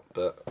shout,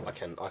 but I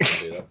can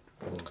do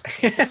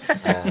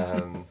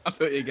that. I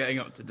thought you were getting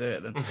up to do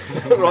it then.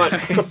 Right,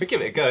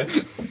 Give it a go.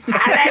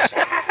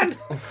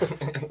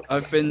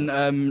 I've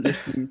been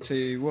listening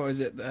to, what is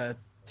it,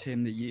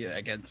 Tim,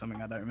 again,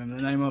 something I don't remember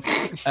the name of,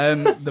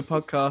 the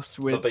podcast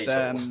with...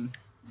 Beatles.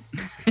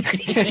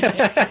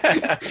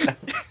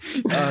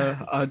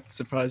 I'd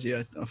surprise you.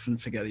 I often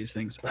forget these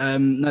things.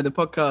 No, the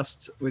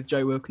podcast with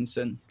Joe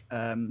Wilkinson.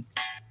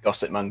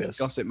 Gossip Mongers.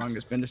 Gossip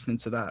Mongers. Been listening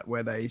to that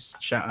where they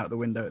shout out the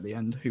window at the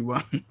end who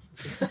won.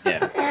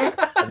 Yeah.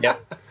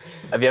 Yep.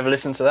 Have you ever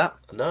listened to that?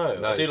 No,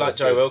 I do it like sounds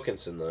Joe good.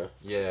 Wilkinson, though.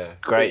 Yeah.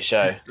 Great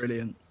show.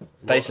 Brilliant.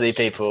 Basically,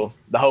 the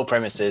whole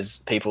premise is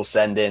people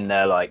send in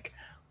their like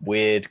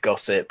weird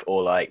gossip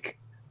or like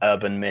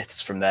urban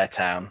myths from their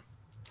town,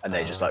 and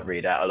they just like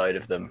read out a load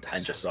of them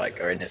and just like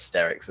are in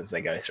hysterics as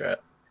they go through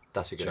it.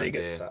 That's a good really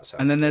idea. That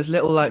sounds And then there's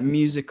little like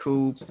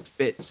musical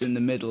bits in the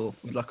middle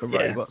with like a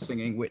Yeah. robot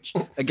singing, which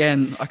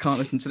again I can't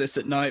listen to this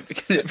at night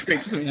because it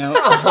freaks me out.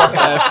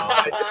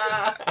 I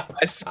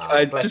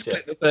bless just you.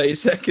 click the 30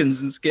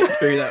 seconds and skip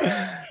through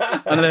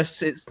that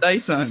unless it's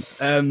daytime.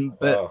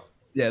 But Oh,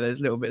 yeah, there's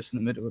little bits in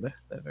the middle.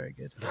 They're very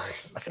good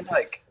nice. I feel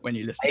like when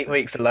you listen. 8 to it.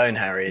 weeks alone,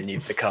 Harry, and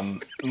you've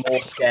become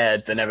more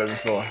scared than ever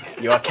before.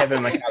 You are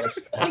Kevin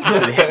McAllister.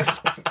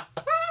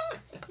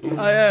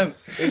 I am.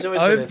 He's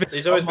always I've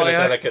been a on my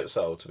own. delicate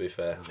soul, to be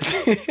fair.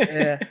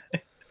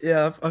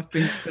 Yeah. I've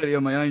been fully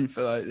on my own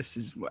for like this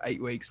is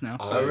 8 weeks now.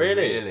 So Oh,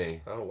 really?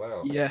 Really? Oh,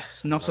 wow. yeah,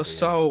 not Oh, a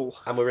soul.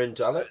 And we're in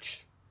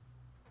Dulwich?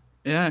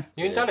 Yeah.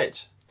 You in Yeah.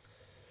 Dulwich?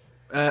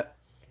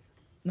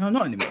 No,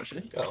 not anymore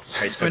actually. Oh.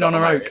 Harry's Coming on a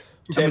forgotten road. about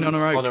it. Coming on a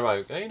road. On a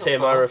road. Not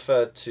Tim, far. I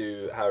referred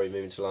to Harry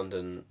moving to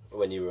London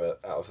when you were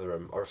out of the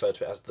room. I referred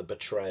to it as the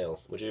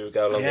betrayal. Would you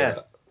go along Yeah. with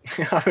that?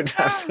 I would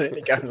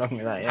absolutely go along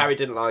with that. Yeah. Harry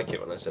didn't like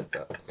it when I said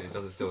that. He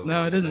doesn't still.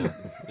 No, I didn't.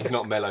 He's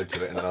not mellowed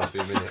to it in the last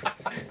few minutes.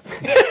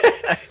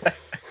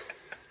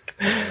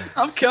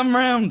 I've come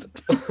round.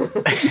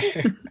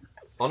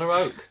 On a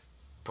oak.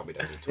 Probably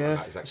don't need to talk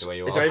about exactly where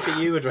you Is are. there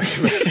anything you would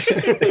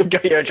recommend?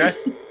 Got your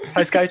address,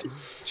 postcode.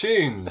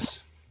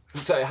 Tunes.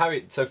 So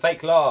Harry,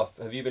 Fake Laugh.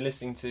 Have you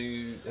listened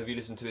to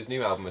his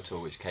new album at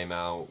all, which came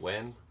out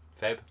when?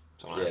 Feb?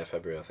 Something like Yeah, that.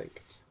 February, I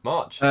think.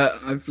 March.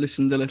 I've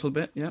listened a little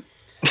bit. Yeah.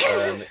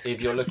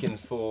 If you're looking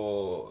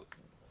for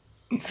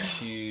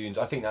tunes,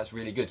 I think that's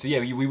really good. So yeah,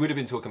 we would have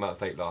been talking about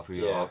Fake Laugh,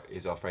 who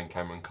is our friend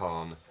Cameron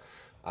Khan,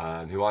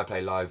 who I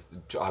play live.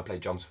 I play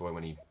drums for him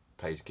when he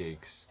plays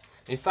gigs.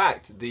 In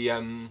fact,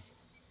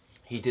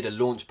 he did a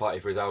launch party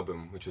for his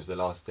album, which was the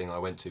last thing I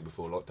went to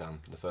before lockdown.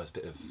 The last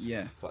bit of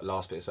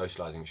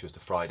socialising, which was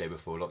the Friday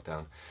before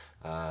lockdown.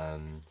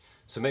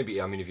 So maybe,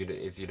 I mean,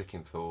 if you're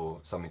looking for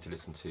something to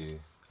listen to,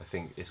 I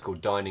think it's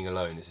called Dining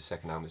Alone. It's his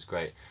second album. It's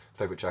great.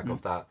 Favourite track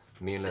off that.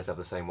 Me and Les have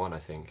the same one, I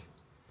think.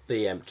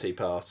 The empty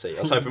party.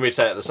 I was hoping we'd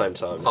say it at the same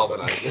time. Oh,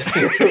 but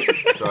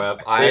sorry,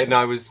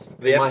 I was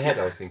in my head.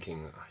 I was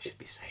thinking I should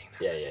be saying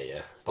that.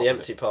 Yeah. The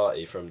Empty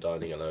Party from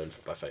Dining Alone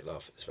by Fake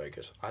Laugh is very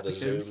good. I had a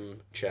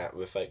Zoom chat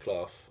with Fake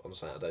Laugh on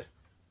Saturday.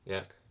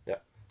 Yeah.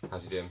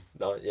 How's he doing?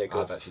 No, yeah,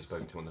 good. I've actually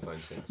spoken to him on the phone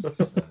since. So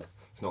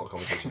it's not a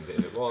competition, but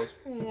if it was,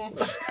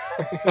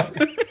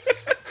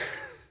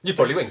 you'd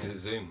probably win because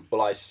it's Zoom.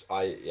 Well, I'm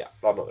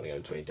not going to go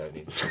into it. You don't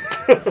need.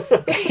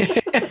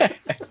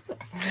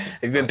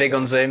 Have you been big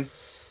on Zoom?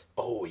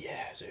 Oh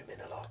yeah, Zoom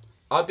in a lot.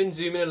 I've been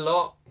Zooming a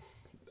lot.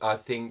 I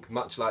think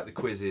much like the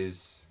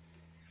quizzes,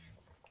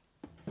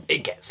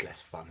 it gets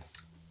less fun.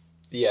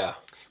 Yeah.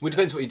 Well, it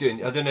depends what you're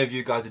doing. I don't know if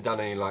you guys have done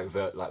any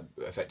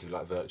effective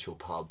virtual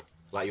pub,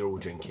 like you're all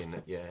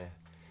drinking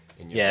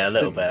in your a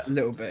little bit. A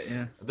little bit,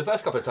 yeah. The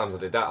first couple of times I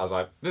did that, I was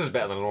like, this is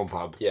better than a lawn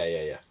pub. Yeah.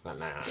 Like,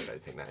 nah, I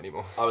don't think that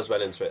anymore. I was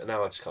well into it.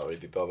 Now I just can't really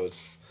be bothered.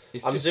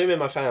 I'm just Zooming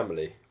my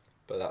family,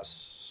 but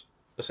that's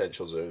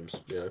essential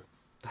Zooms, you know.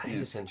 That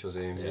is essential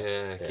Zoom.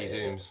 Yeah, key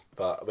Zooms.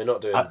 But we're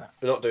not doing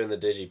the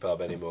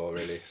DigiPub anymore,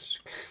 really.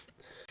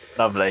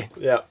 Lovely.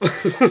 Yeah.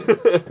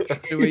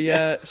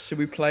 Should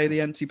we play the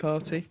empty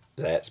party?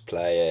 Let's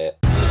play it.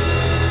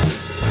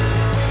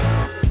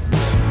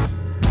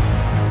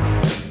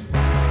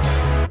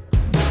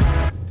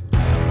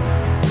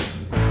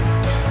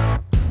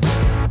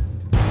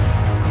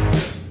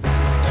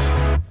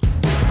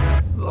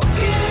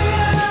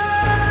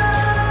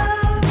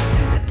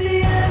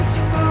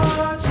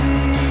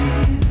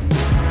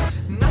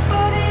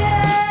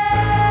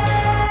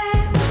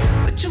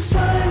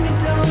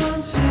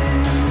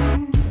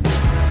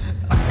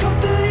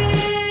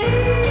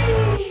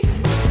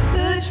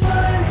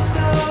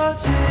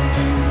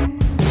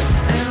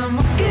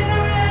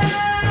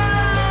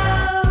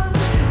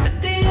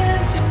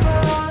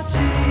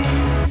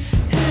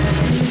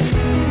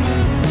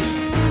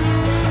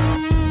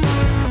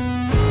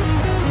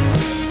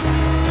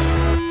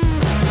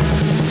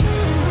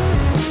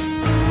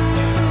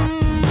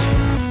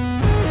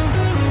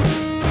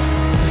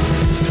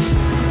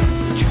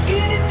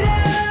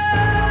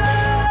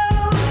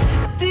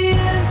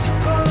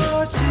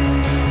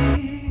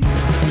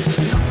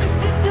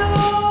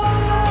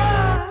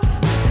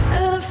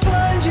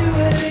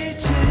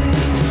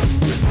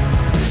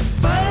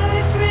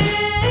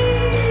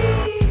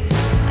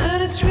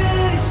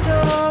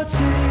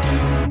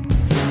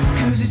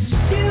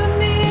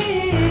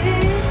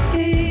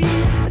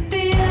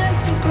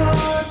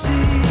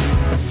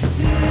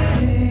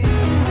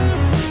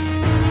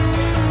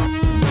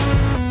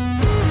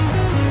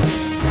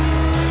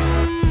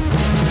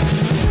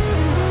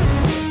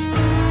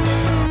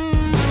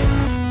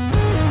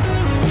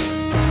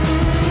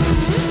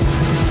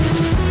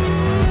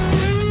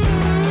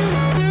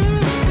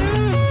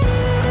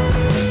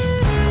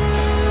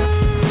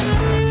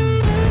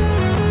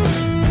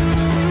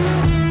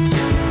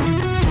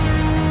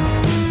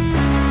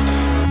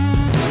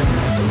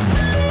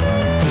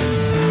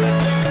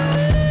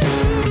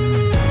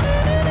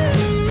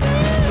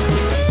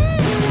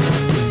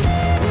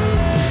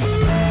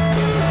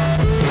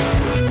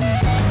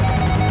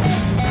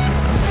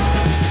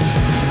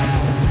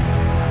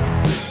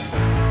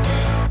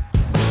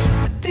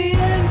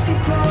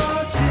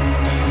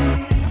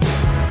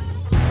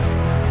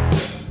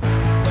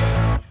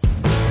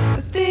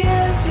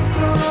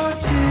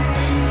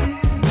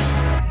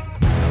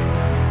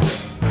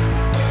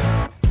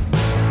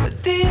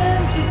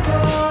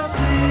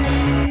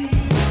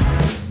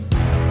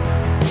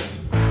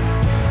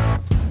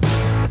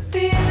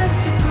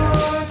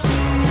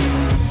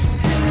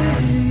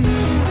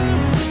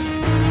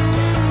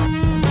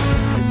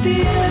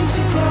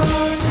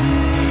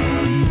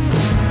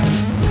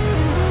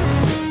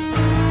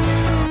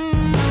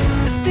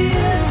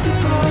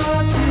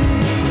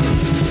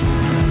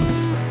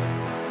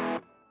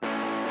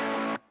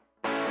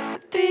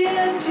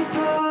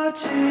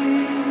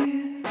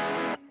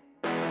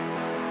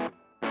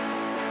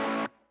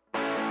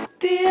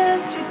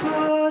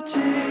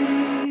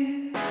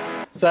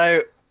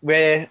 So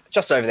we're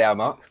just over the hour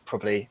mark,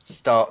 probably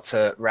start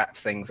to wrap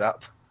things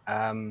up.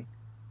 And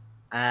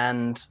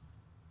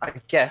I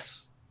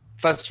guess,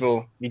 first of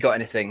all, you got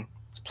anything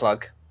to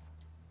plug?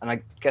 And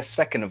I guess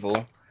second of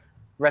all,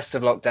 rest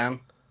of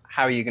lockdown,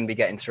 how are you going to be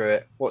getting through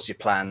it? What's your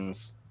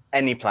plans?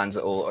 Any plans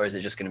at all? Or is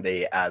it just going to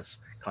be as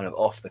kind of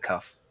off the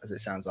cuff as it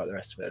sounds like the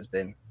rest of it has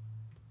been?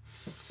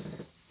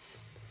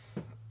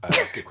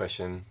 That's a good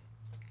question.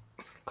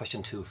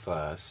 Question 2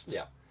 first.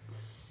 Yeah.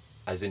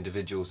 As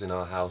individuals in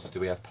our house,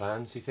 do we have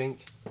plans, do you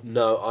think?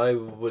 No, I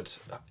would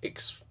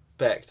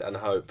expect and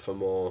hope for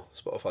more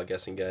Spotify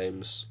guessing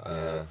games,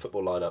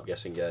 football lineup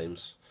guessing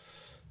games.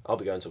 I'll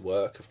be going to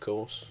work, of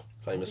course,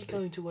 famously. I'll be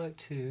going to work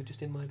too,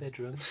 just in my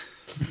bedroom.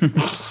 Work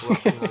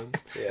from home.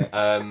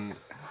 Yeah.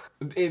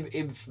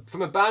 If,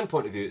 from a band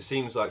point of view, it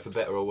seems like, for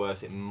better or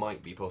worse, it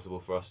might be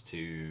possible for us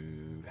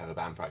to have a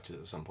band practice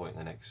at some point in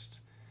the next,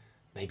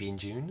 maybe in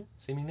June,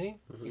 seemingly.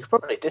 You could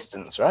probably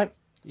distance, right?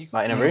 You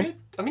Like in a room?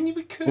 I mean,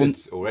 we could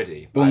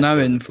already. We'll know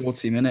in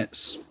 40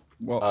 minutes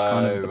what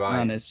kind of the right.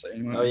 plan is. So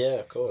Oh yeah,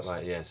 of course.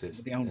 Right, yes,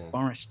 it's the old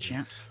Boris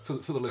chat. for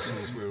the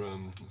listeners. We're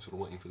sort of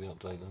waiting for the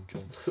update.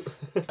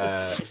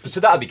 Okay, so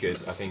that'd be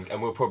good, I think,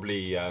 and we'll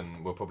probably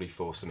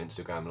force some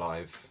Instagram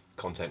live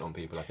content on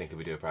people. I think if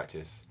we do a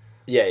practice.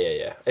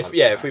 Yeah.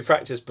 If we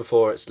practice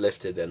before it's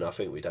lifted, then I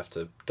think we'd have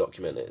to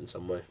document it in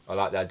some way. I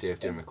like the idea of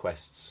doing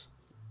requests.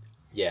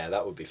 Yeah,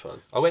 that would be fun.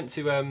 I went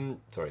to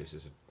sorry, this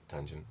is a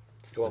tangent.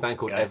 There's a band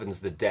called Evans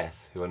the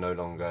Death, who are no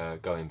longer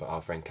going, but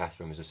our friend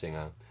Catherine was a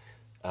singer.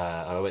 And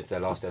I went to their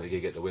last ever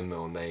gig at the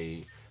Windmill, and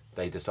they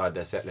decided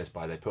their set list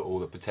by they put all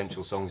the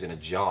potential songs in a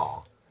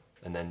jar,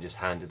 and then just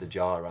handed the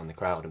jar around the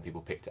crowd, and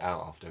people picked it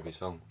out after every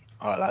song.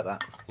 Oh, I like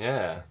that.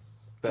 Yeah,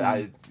 but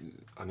I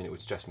mean, it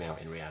would stress me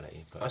out in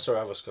reality. But I saw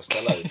Elvis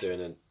Costello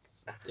doing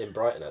in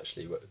Brighton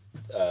actually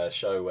a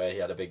show where he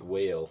had a big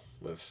wheel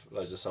with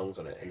loads of songs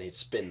on it, and he'd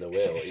spin the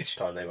wheel each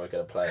time they were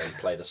going to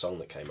play the song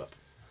that came up.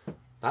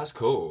 that's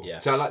cool. Yeah.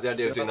 So I like the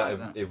idea of doing like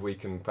that if we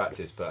can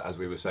practice. But as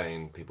we were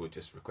saying, people would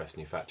just request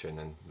new factory and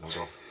then log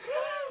off.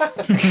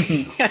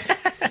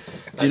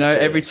 Do you know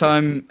every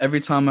time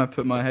I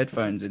put my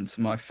headphones into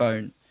my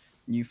phone,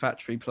 New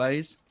Factory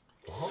plays?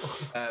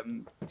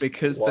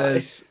 Because Why?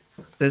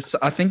 there's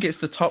I think it's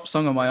the top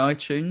song on my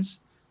iTunes.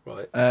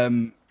 Right.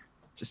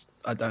 Just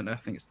I don't know. I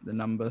think it's the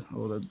number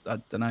or I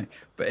don't know.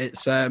 But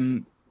it's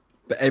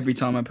but every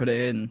time I put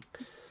it in,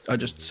 I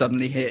just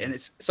suddenly hit, and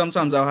it's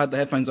sometimes I'll have the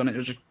headphones on, it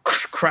just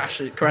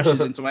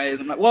crashes into my ears.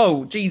 I'm like,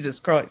 whoa, Jesus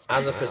Christ!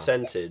 As a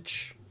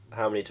percentage,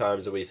 how many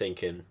times are we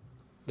thinking,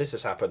 this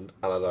has happened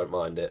and I don't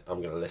mind it,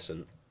 I'm going to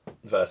listen,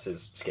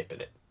 versus skipping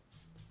it?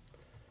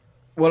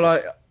 Well,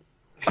 I've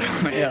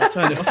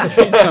turned it off a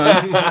few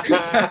times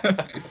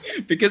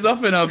because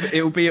often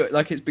it'll be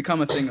like it's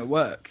become a thing at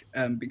work.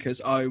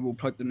 Because I will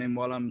plug them in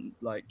while I'm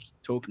like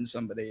talking to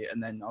somebody,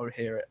 and then I'll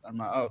hear it. I'm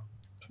like, oh,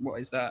 what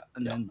is that?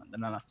 And then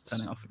I'll have to turn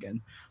it off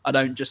again. I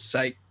don't just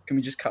say, can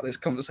we just cut this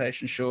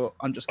conversation short?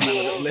 I'm just going to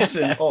have a little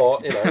listen.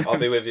 Or, I'll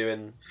be with you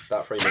in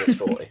about 3 minutes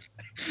 40.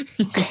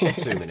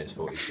 2 minutes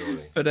 40,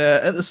 surely. But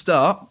at the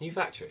start, New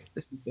factory.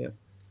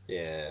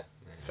 Yeah,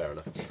 fair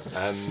enough.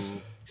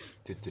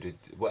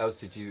 What else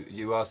did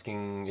you were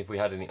asking if we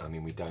had any? I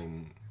mean, we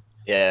don't.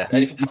 Yeah.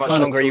 Anything How to much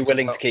plug? longer are you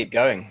willing to keep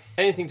going?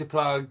 Anything to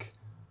plug?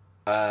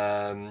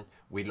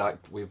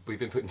 We've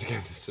been putting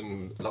together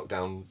some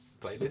lockdown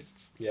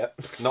playlists. Yep.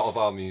 Not of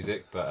our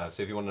music, but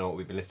so if you want to know what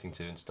we've been listening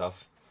to and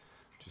stuff,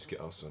 just get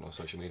us on our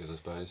social medias, I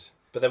suppose.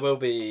 But there will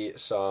be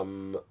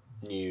some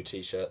new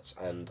t-shirts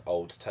and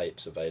old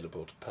tapes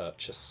available to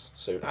purchase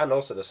soon, and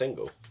also the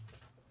single.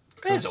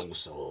 There's all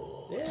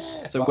sorts.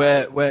 Yeah. So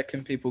where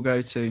can people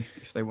go to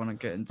if they want to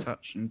get in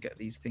touch and get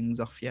these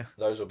things off you?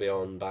 Those will be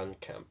on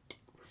Bandcamp.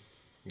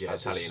 Yeah,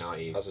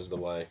 Italia. As is the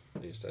way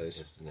these days.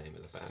 That's the name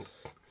of the band.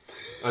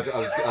 I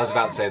was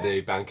about to say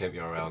the Bandcamp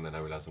URL, and then I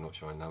realised I'm not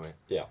sure I know it.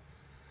 Yeah.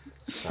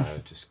 So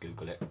just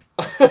Google it.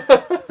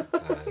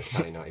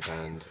 Italia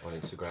Band on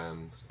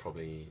Instagram.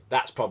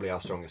 That's probably our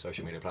strongest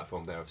social media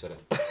platform. There, I've said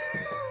it.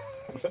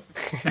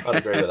 I'd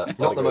agree with that.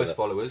 Not the most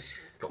followers.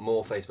 Got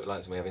more Facebook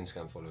likes than we have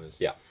Instagram followers.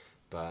 Yeah.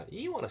 But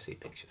you want to see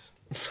pictures.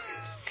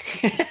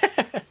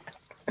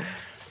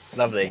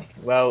 Lovely.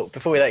 Well,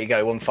 before we let you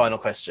go, one final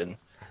question.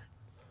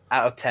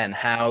 Out of 10,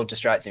 how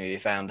distracting have you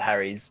found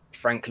Harry's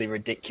frankly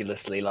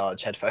ridiculously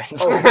large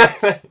headphones?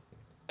 I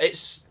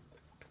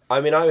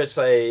would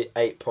say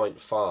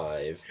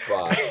 8.5,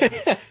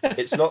 but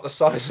it's not the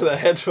size of the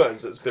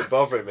headphones that's been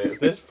bothering me. It's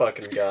this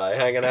fucking guy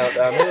hanging out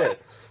down here.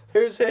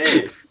 Who's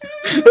he?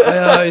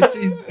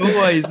 He's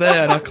always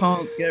there, and I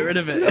can't get rid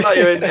of it. Like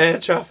you're in air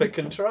traffic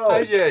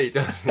control. Yeah, he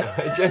does.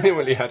 I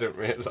genuinely hadn't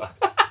realised.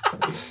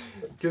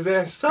 Because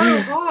they're so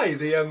high,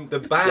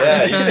 the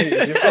band.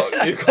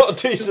 Yeah, you've got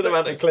a decent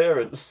amount of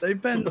clearance. They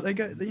bend. They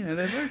go.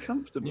 They're very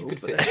comfortable. You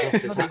could but fit they're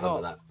this hat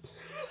under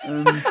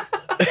that.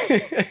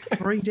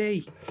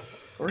 3D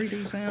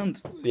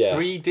sound. Yeah.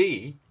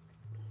 3D?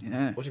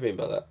 Yeah. What do you mean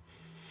by that?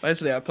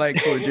 Basically, I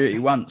played Call of Duty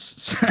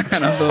once,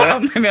 and I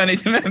thought, maybe I need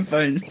some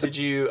headphones. Did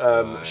you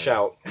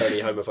shout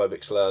any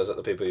homophobic slurs at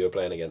the people you were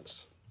playing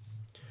against?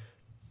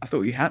 I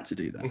thought you had to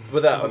do that.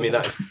 With that,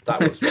 that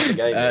was what the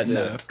game is.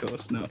 No, Yeah. of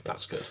course not.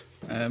 That's good.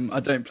 I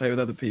don't play with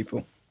other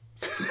people.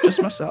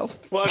 Just myself.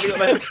 Why have you got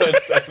the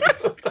headphones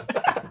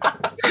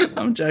then?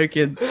 I'm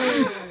joking.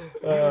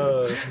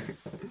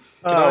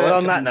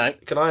 On that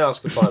note. Can I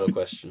ask a final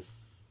question?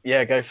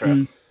 Yeah, go for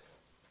it.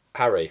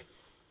 Harry,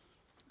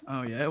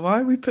 Oh yeah,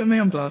 why are we putting me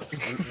on blast?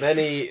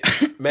 many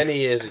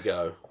years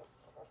ago,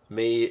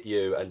 me,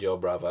 you, and your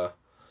brother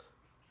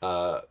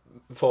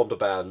formed a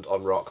band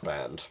on Rock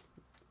Band,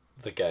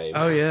 the game.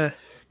 Oh yeah.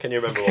 Can you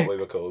remember what we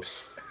were called?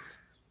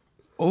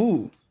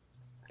 Oh,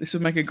 this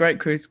would make a great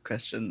quiz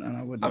question, and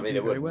I wouldn't do It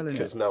very would, well in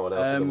because it. no one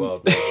else in the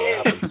world knows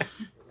what happened.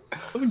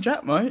 Oh,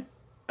 Jack might.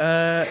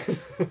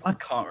 I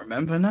can't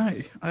remember.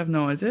 No, I have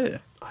no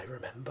idea. I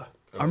remember.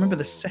 I remember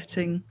the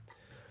setting.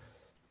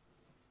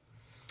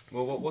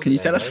 Well, what Can you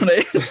tell us what it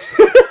is?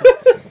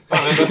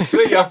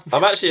 See ya.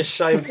 I'm actually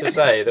ashamed to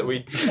say that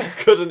we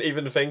couldn't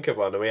even think of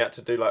one, and we had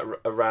to do like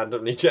a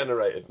randomly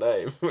generated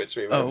name, which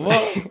we Oh,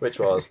 what? which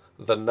was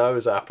the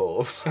Nose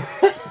Apples.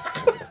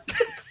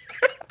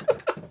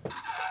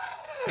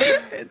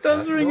 It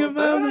does ring a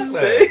bell. doesn't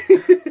See?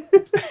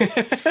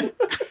 it?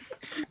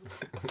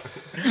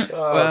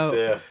 Oh Well,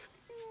 dear.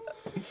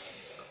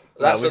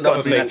 That's we've got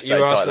another an thing. episode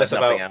You asked title, us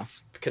nothing about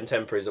else.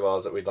 contemporaries of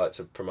ours that we'd like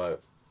to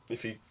promote.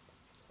 If you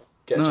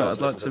get a No, chance I'd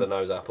to like listen to the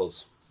Nose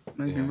Apples,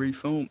 Maybe Yeah.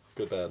 reform.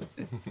 good band.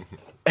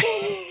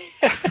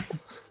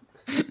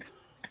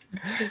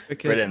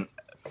 Okay. Brilliant.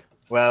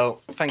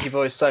 Well, thank you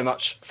boys so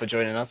much for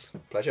joining us.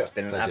 Pleasure. It's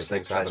been an Pleasure. absolute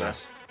Thanks for having pleasure.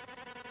 us.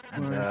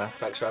 And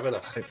Thanks for having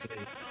us.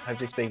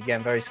 hopefully speak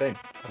again very soon.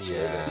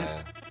 Absolutely.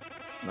 Yeah.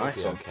 Nice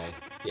It'll one.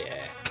 be okay.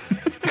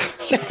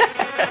 Yeah.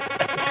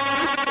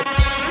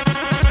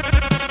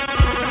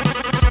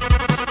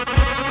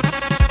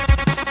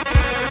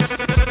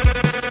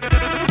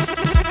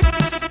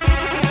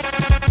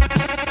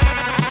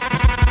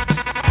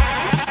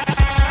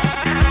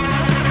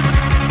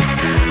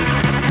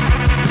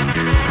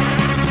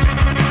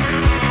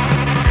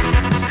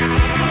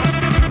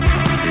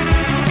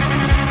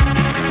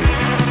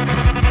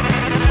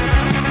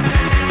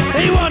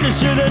 He wanders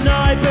through the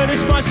night, but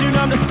it's my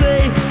tsunami to see.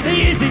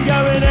 He isn't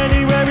going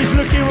anywhere, he's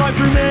looking right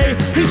through me.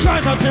 He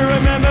tries hard to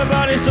remember,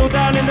 but it's all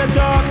down in the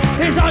dark.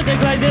 His eyes are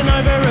glazing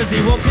over as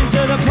he walks into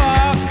the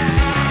park.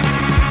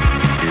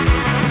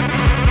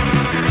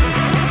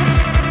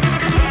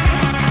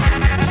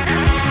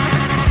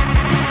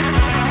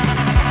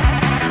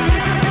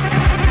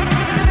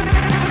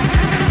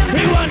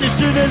 He wanders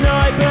through the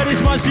night, but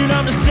it's my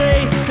tsunami to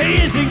see.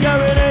 He isn't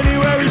going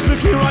anywhere, he's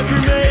looking right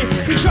through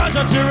me. He tries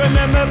not to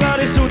remember, but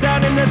it's all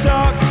down in the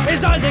dark.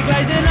 His eyes are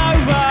glazing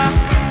over.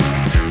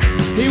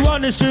 He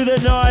wanders through the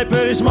night,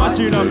 but it's my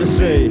tsunami to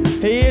see.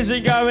 He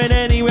isn't going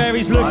anywhere,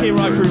 he's looking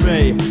right through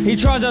me. He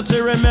tries not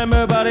to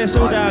remember, but it's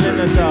all down in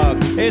the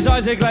dark. His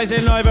eyes are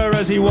glazing over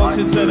as he walks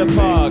into the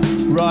park.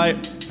 Right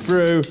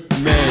through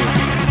me.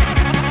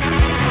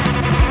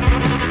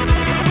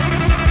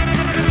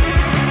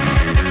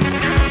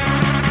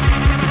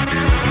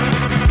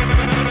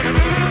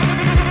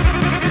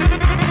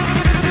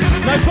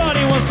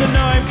 Nobody wants to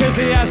know him cause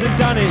he hasn't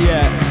done it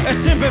yet. A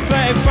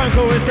sympathetic phone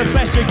call is the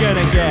best you're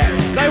gonna get.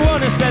 They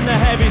wanna send the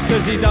heavies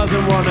cause he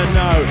doesn't wanna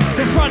know.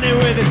 Confronted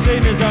with the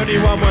scene, there's only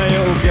one way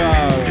it'll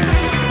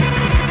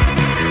go.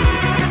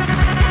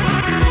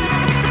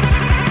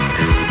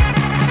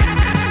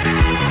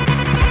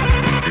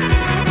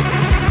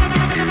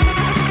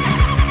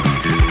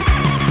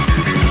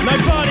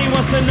 Nobody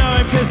wants to know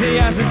him cause he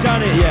hasn't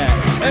done it yet.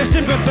 A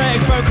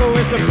sympathetic phone call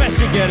is the best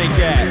you're gonna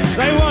get.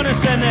 They wanna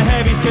send the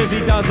heavies cause he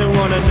doesn't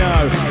wanna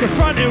know.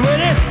 Confronted with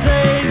this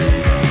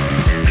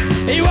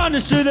scene, he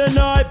wanders through the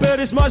night, but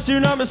it's my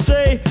tsunami to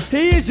see.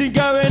 He isn't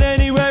going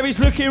anywhere, he's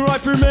looking right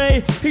through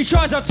me. He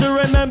tries not to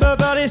remember,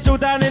 but it's all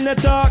down in the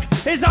dark.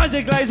 His eyes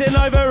are glazing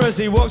over as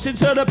he walks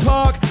into the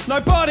park.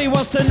 Nobody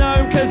wants to know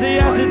him cause he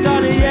hasn't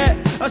done it yet.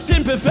 A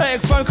sympathetic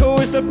phone call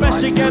is the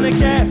best you're gonna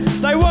get.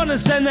 They wanna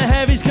send the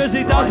heavies cause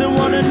he doesn't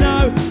wanna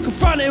know.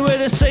 Confronted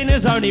with a scene,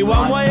 there's only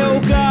one way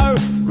it'll go.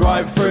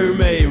 Right through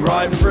me,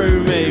 right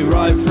through me,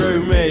 right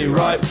through me,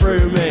 right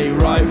through me,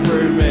 right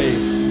through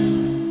me.